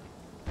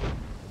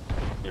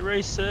 You're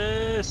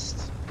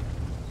racist!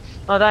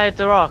 Oh, that hit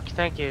the rock.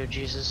 Thank you,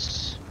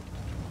 Jesus.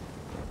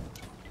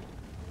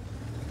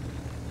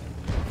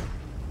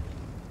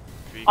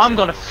 I'm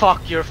gonna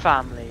fuck your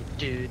family,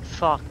 dude.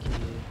 Fuck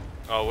you.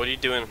 Oh, what are you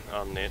doing,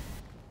 Nate?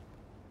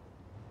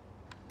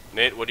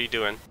 Nate, what are you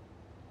doing?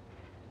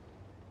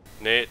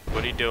 Nate,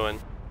 what are you doing?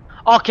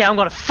 Okay, I'm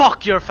gonna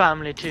fuck your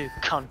family too,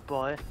 cunt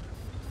boy.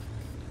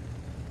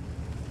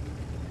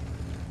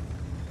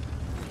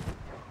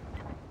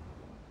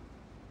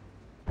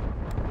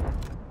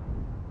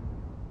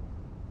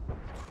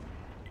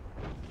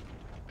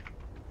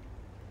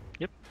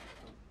 Yep.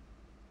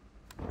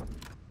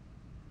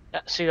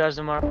 Yeah, see you guys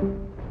tomorrow.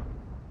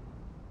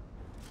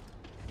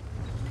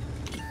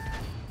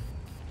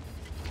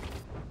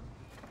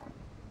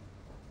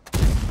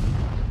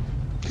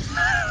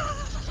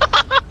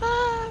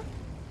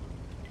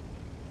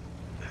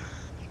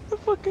 The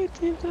fucking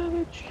team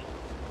damage.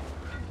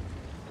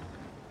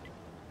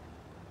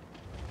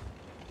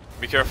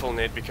 Be careful,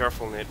 Nate. Be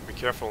careful, Nate. Be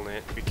careful,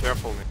 Nate. Be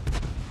careful,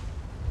 Nate.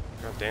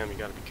 God damn, you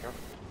gotta be careful.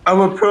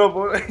 I'm a pro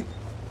boy.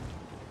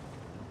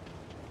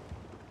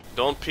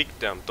 Don't peek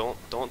them. Don't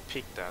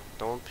peek that.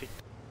 Don't peek.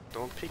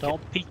 Don't peek it.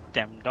 Don't peek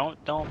them.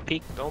 Don't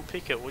peek. Don't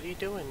peek it. What are you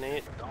doing,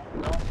 Nate?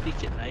 Don't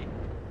peek it, Nate.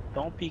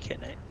 Don't peek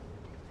it, Nate.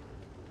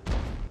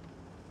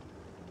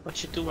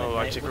 What you doing, Oh,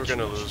 Nate? I think we're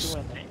gonna What you lose.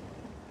 doing, Nate?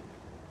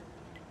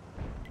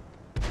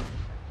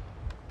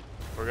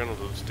 We're gonna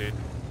lose, dude.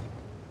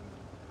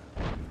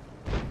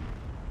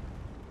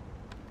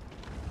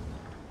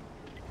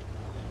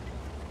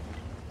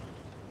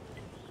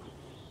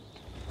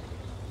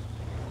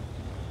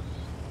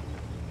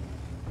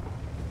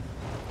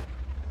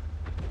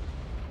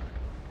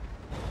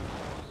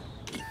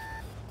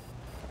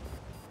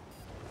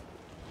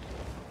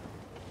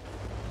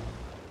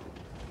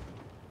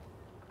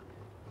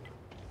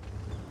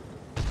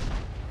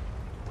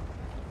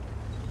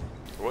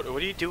 What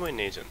are you doing,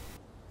 Nathan?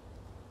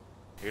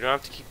 You don't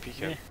have to keep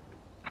peeking. Yeah.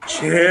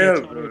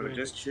 Chill, bro.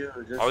 Just chill.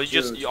 All you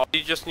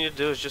just need to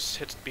do is just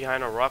hit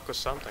behind a rock or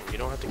something. You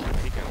don't have to keep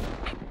peeking.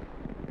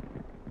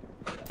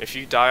 If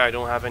you die, I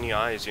don't have any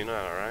eyes. You know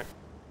that,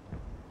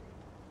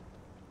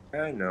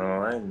 right? I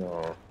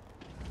know.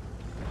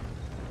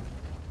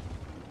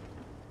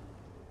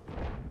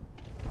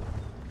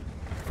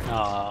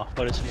 Aw,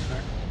 what is he,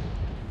 Mark?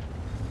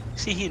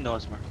 See, he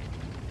knows, Mark.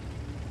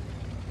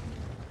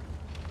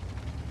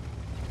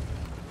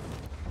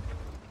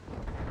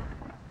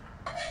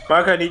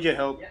 Mark, I need your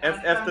help.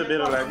 After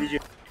middle, I need your.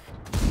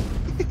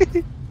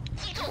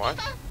 What?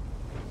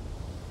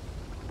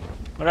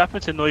 What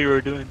happened to know you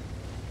were doing?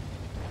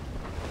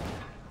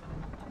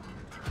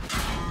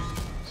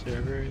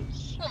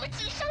 Servers. 我们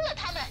击伤了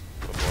他们，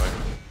 Oh boy.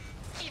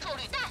 击中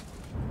履带，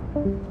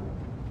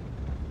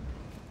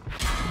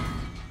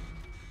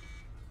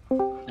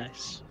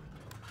 Nice.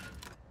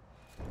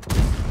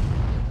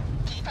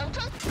 敌方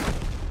装，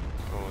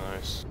 Oh,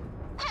 nice.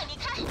 快离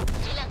开！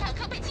这辆坦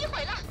克被击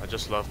毁了。 I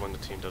just love when the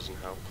team doesn't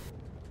help.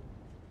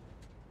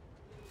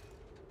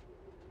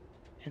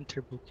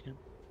 Enter bootcamp.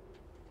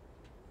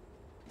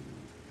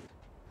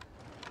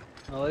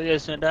 Oh, you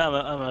guys know that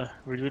I'm a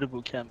redo the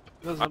bootcamp.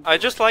 I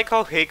just like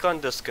how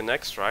Haakon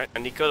disconnects, right?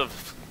 And he could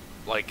have,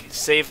 like,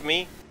 saved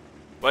me,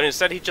 but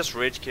instead he just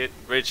quit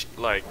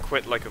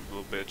like a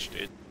little bitch,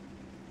 dude.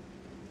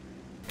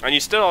 And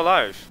he's still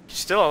alive. He's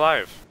still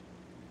alive.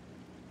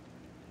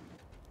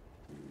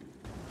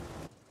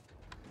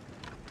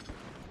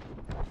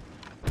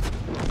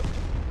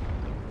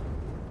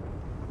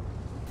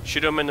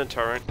 Shoot him in the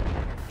turret.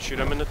 Shoot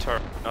him in the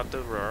turret, not the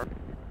rear.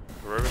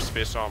 The rear is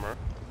space armor.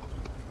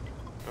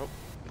 Nope.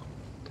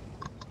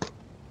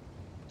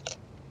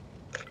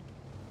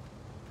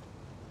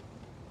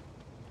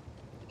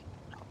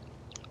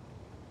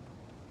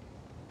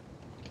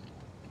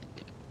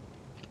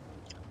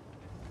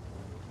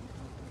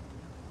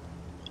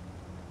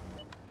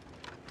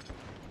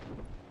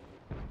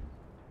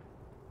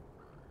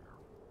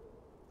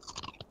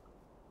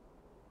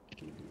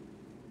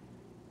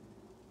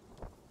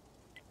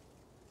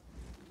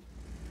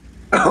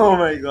 Oh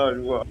my god,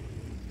 what?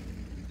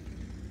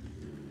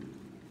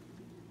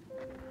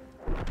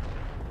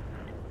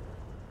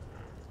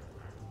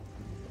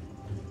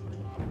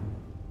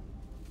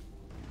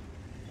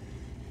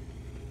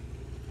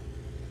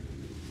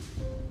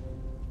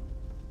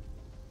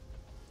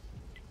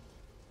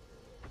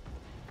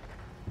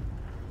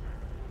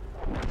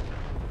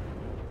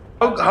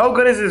 How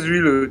good is this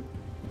reload?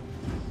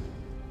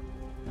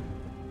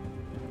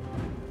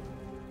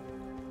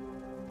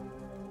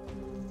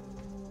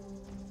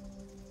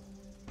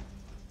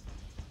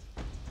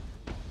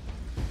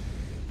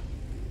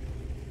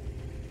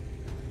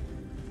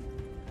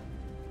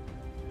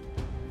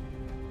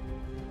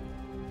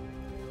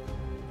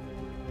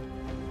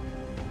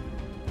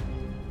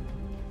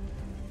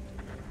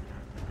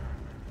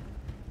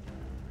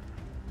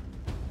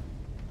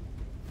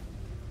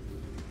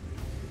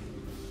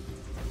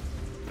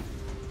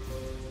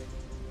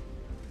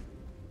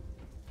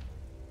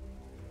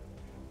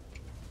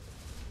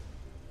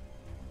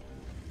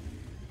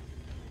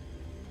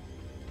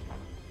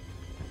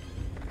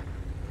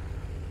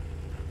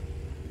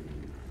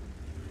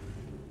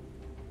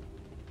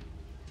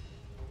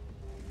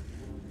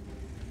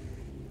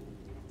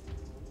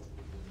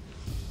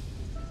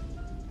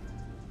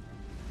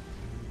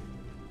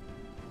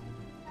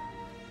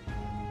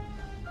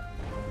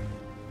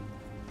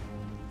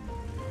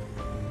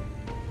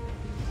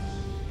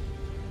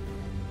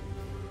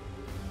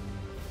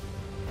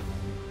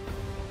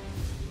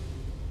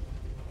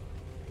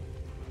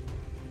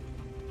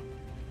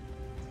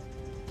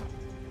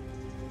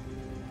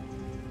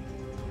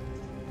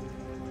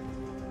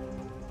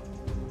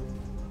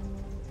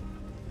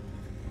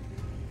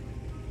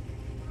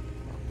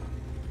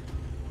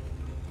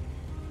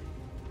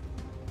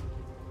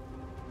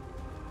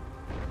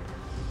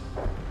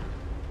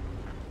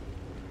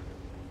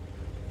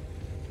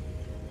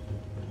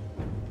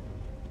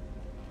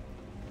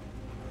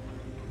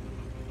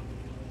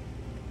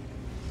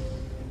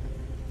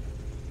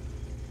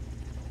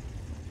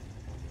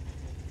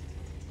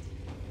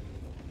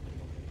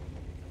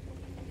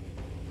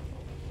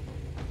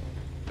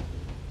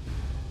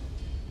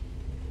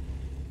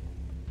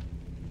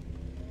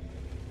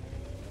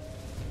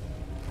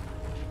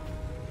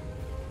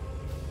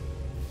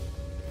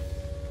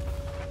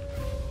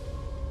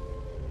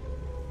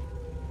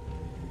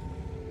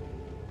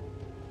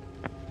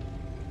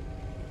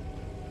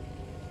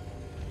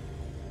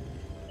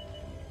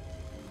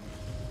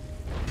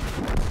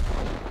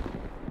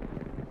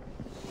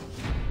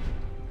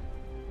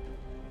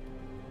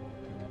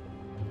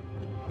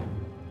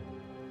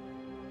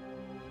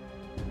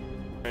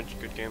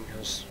 Good game,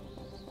 guys.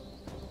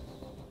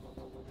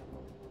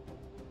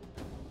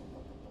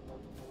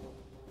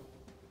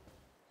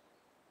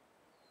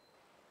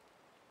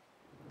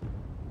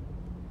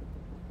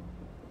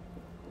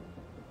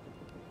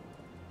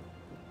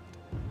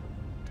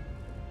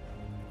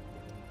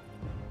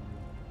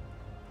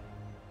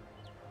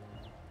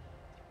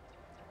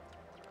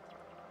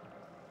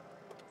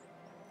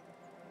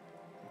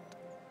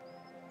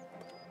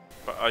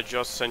 But I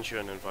just sent you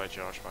an invite,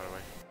 Josh, by the way.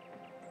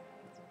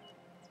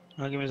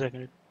 Give me a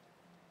second.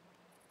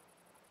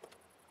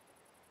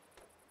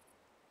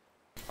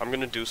 I'm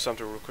gonna do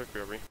something real quick,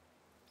 BRB.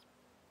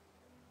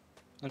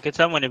 I'll get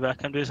some money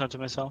back. I'm doing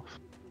something myself.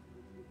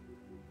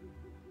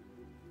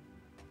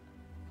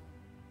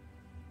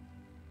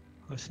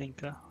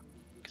 Osinka.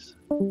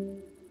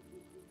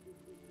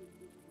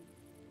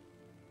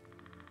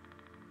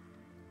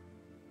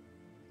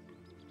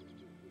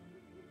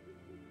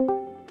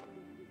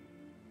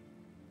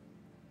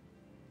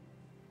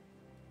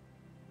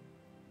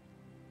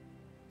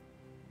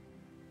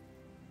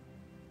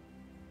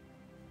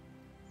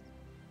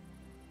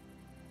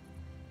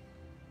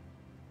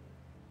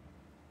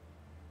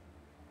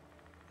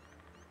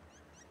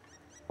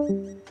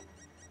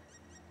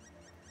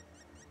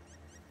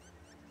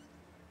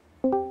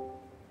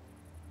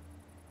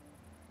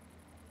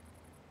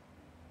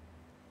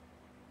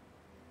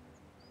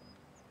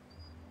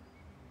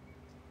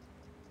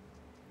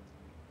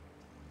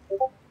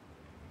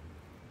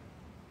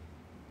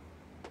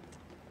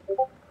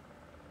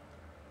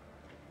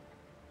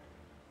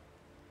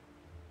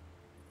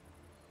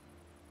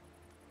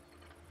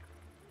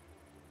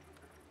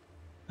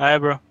 Hi,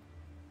 bro.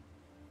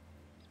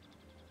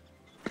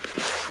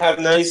 Have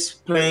nice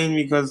playing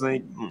because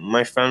like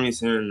my family's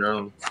here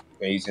now.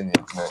 They're using the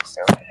internet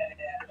stuff.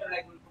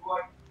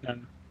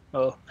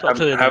 Oh, talk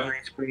to you Have then.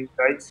 nice playing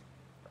sites.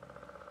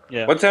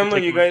 Yeah. What time you will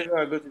take you mine.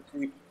 guys go to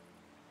sleep?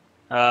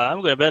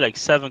 I'm going to bed like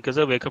 7 because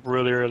I'll wake up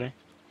really early.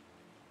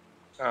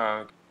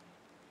 Okay.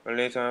 Well,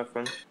 later have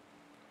fun.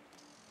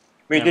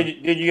 Wait, Yeah,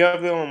 man. did you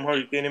have the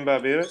hurricane in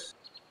Barbados?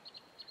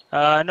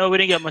 No, we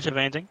didn't get much of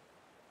anything.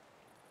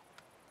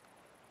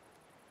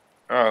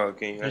 Oh,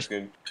 okay, that's Just,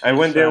 good. I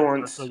went just there partial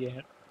once.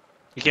 game.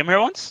 You came here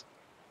once?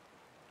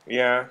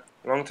 Yeah,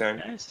 long time.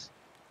 Nice.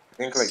 I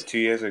think like 2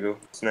 years ago.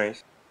 It's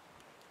nice.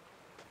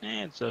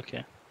 It's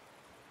okay.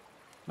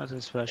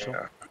 Nothing special.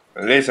 Yeah.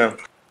 Later.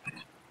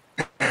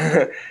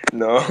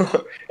 No,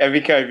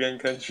 every Caribbean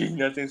country,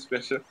 nothing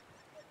special.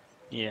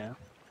 Yeah,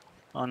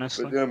 But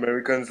honestly. the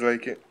Americans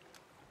like it.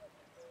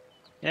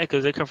 Yeah,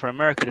 because they come from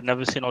America. They've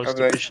never seen all this Have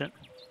stupid nice. shit.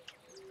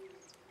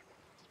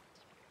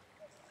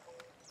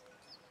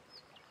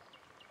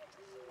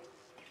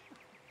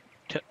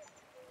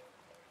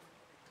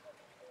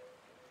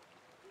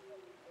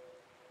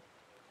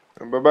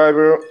 Bye bye,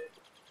 bro.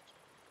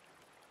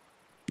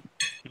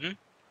 Hmm.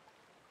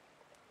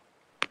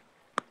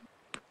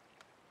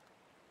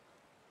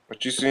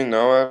 What you see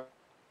now?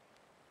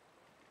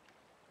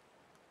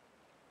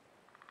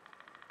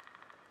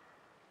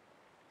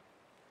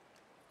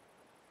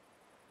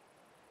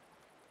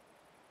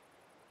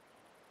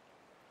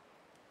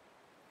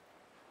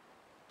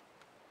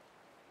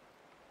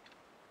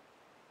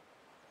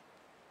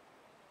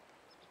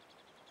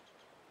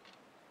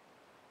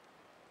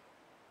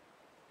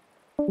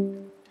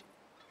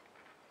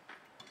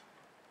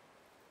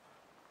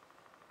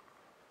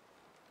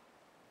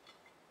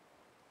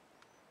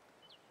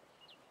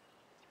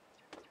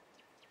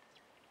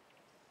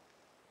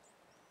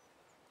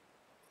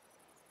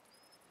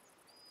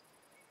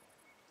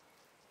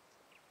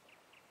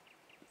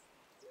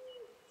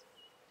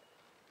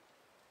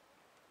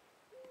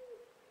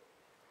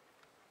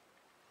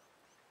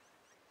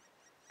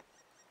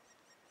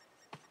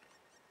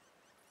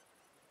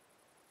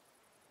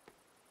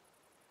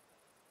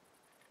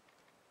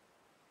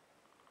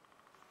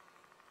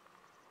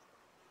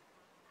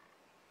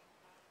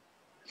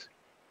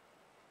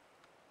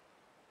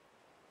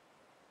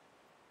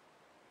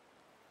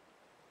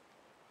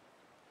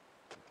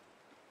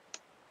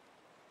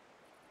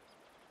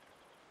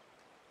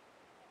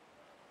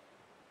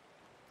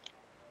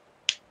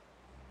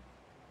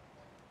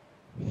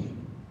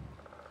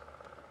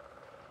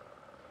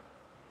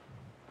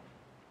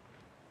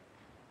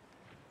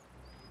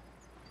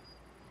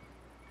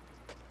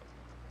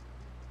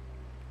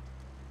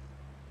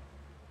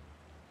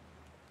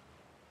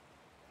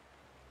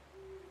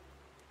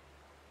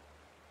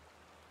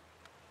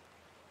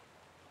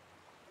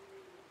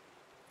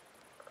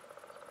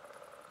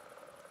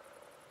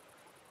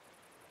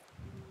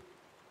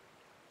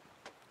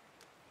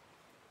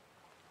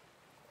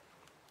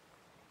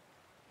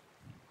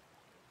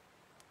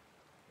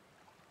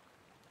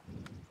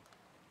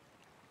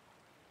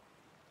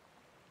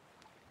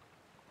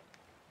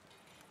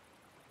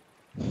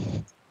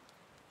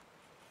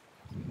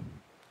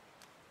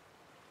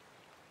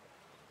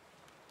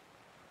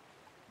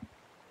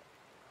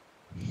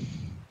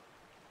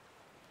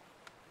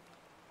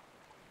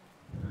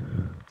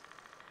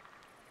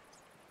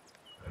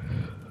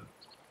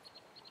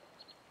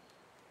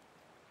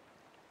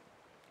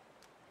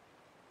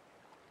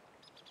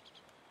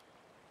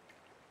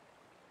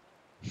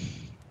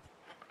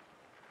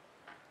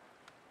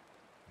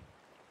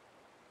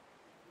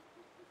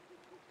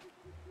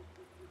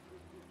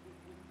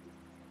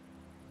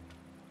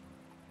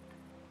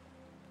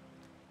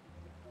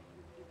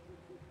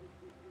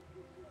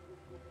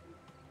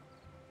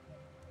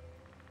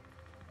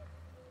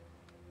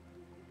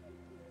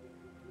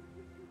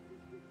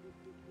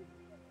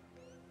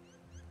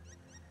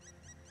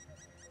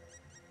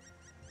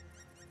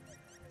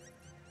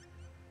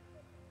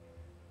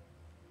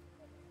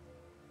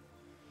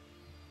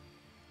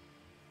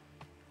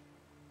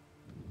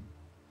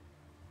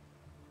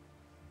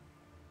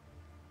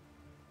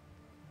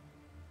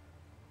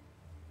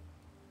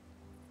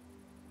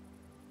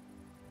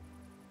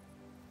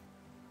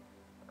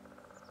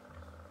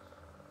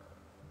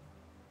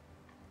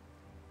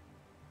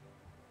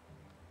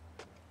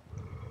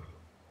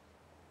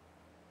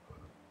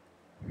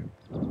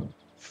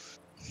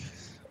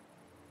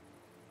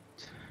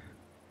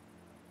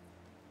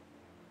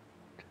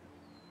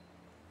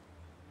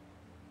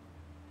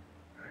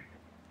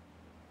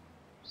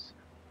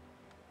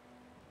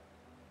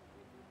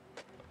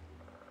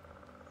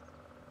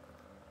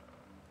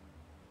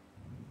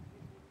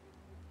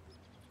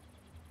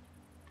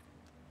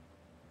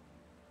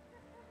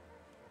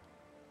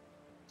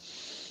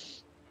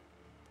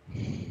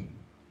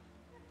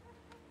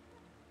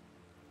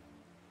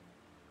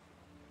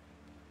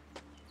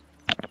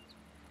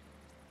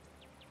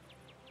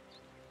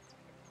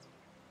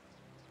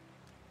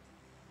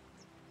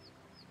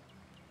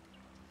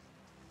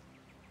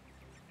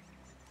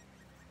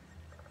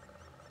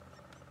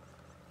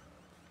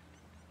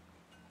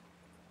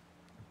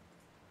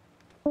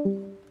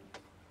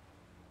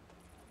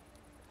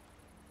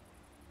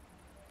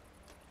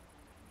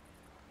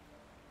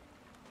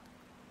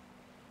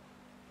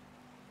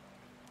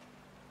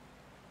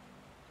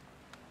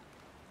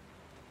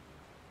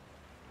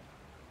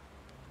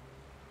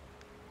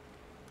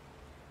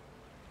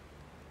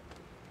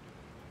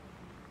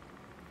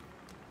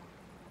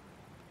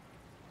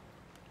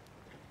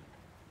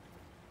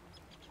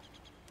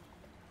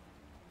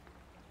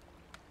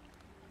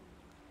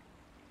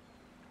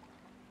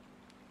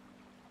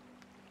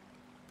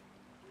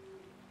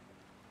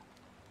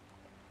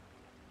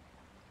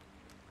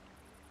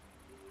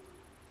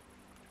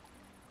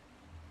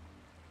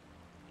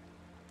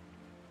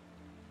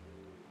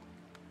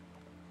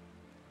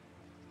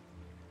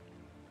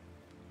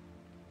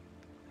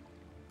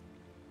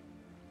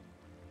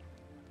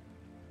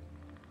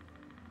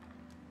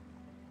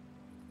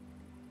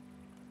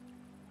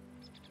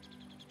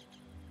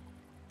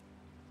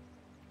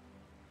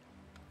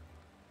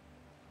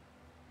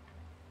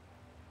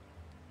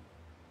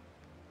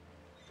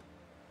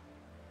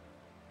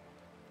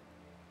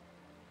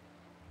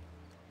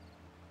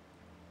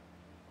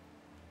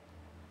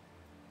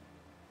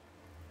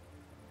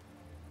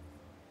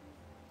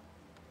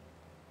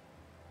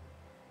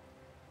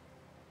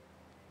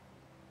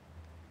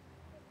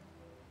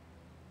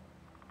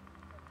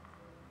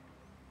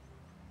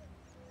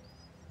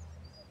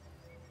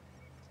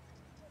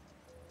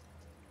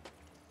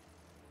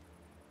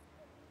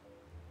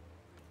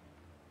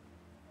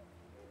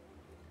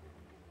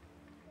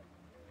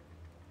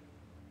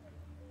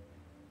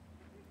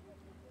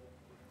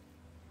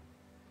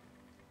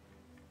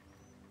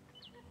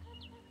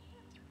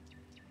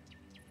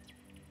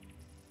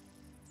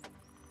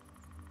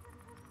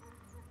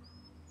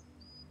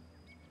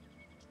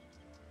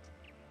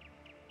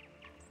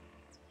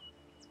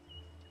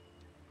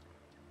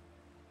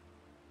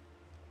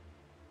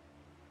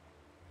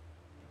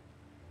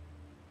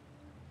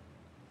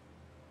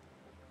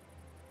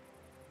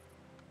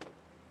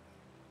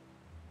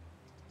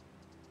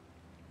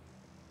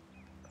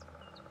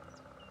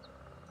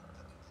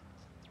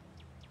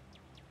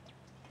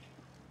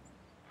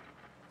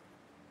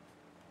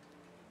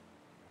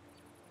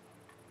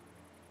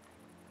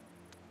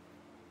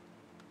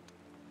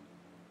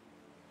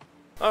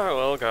 Alright,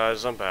 well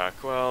guys, I'm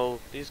back. Well,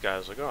 these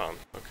guys are gone.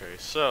 Okay,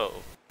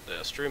 so,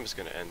 the stream is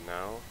gonna end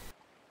now.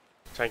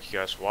 Thank you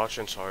guys for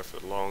watching, sorry for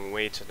the long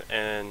wait to the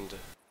end.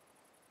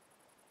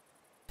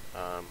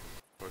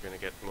 We're gonna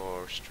get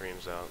more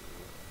streams out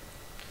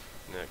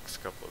in the next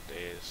couple of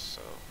days,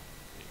 so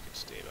you can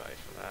stay by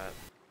for that.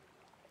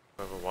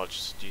 Whoever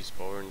watches these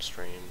boring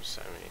streams,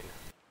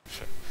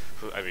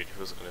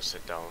 who's gonna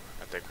sit down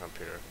at their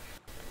computer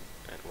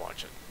and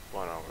watch it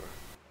 1 hour,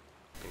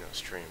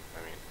 stream?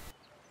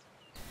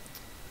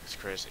 It's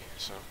crazy.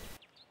 So,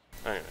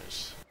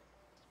 anyways,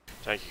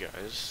 thank you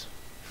guys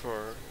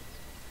for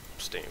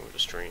staying with the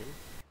stream.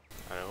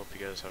 I hope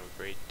you guys have a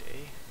great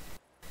day.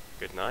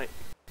 Good night.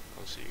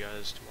 I'll see you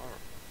guys tomorrow.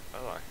 Bye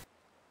bye.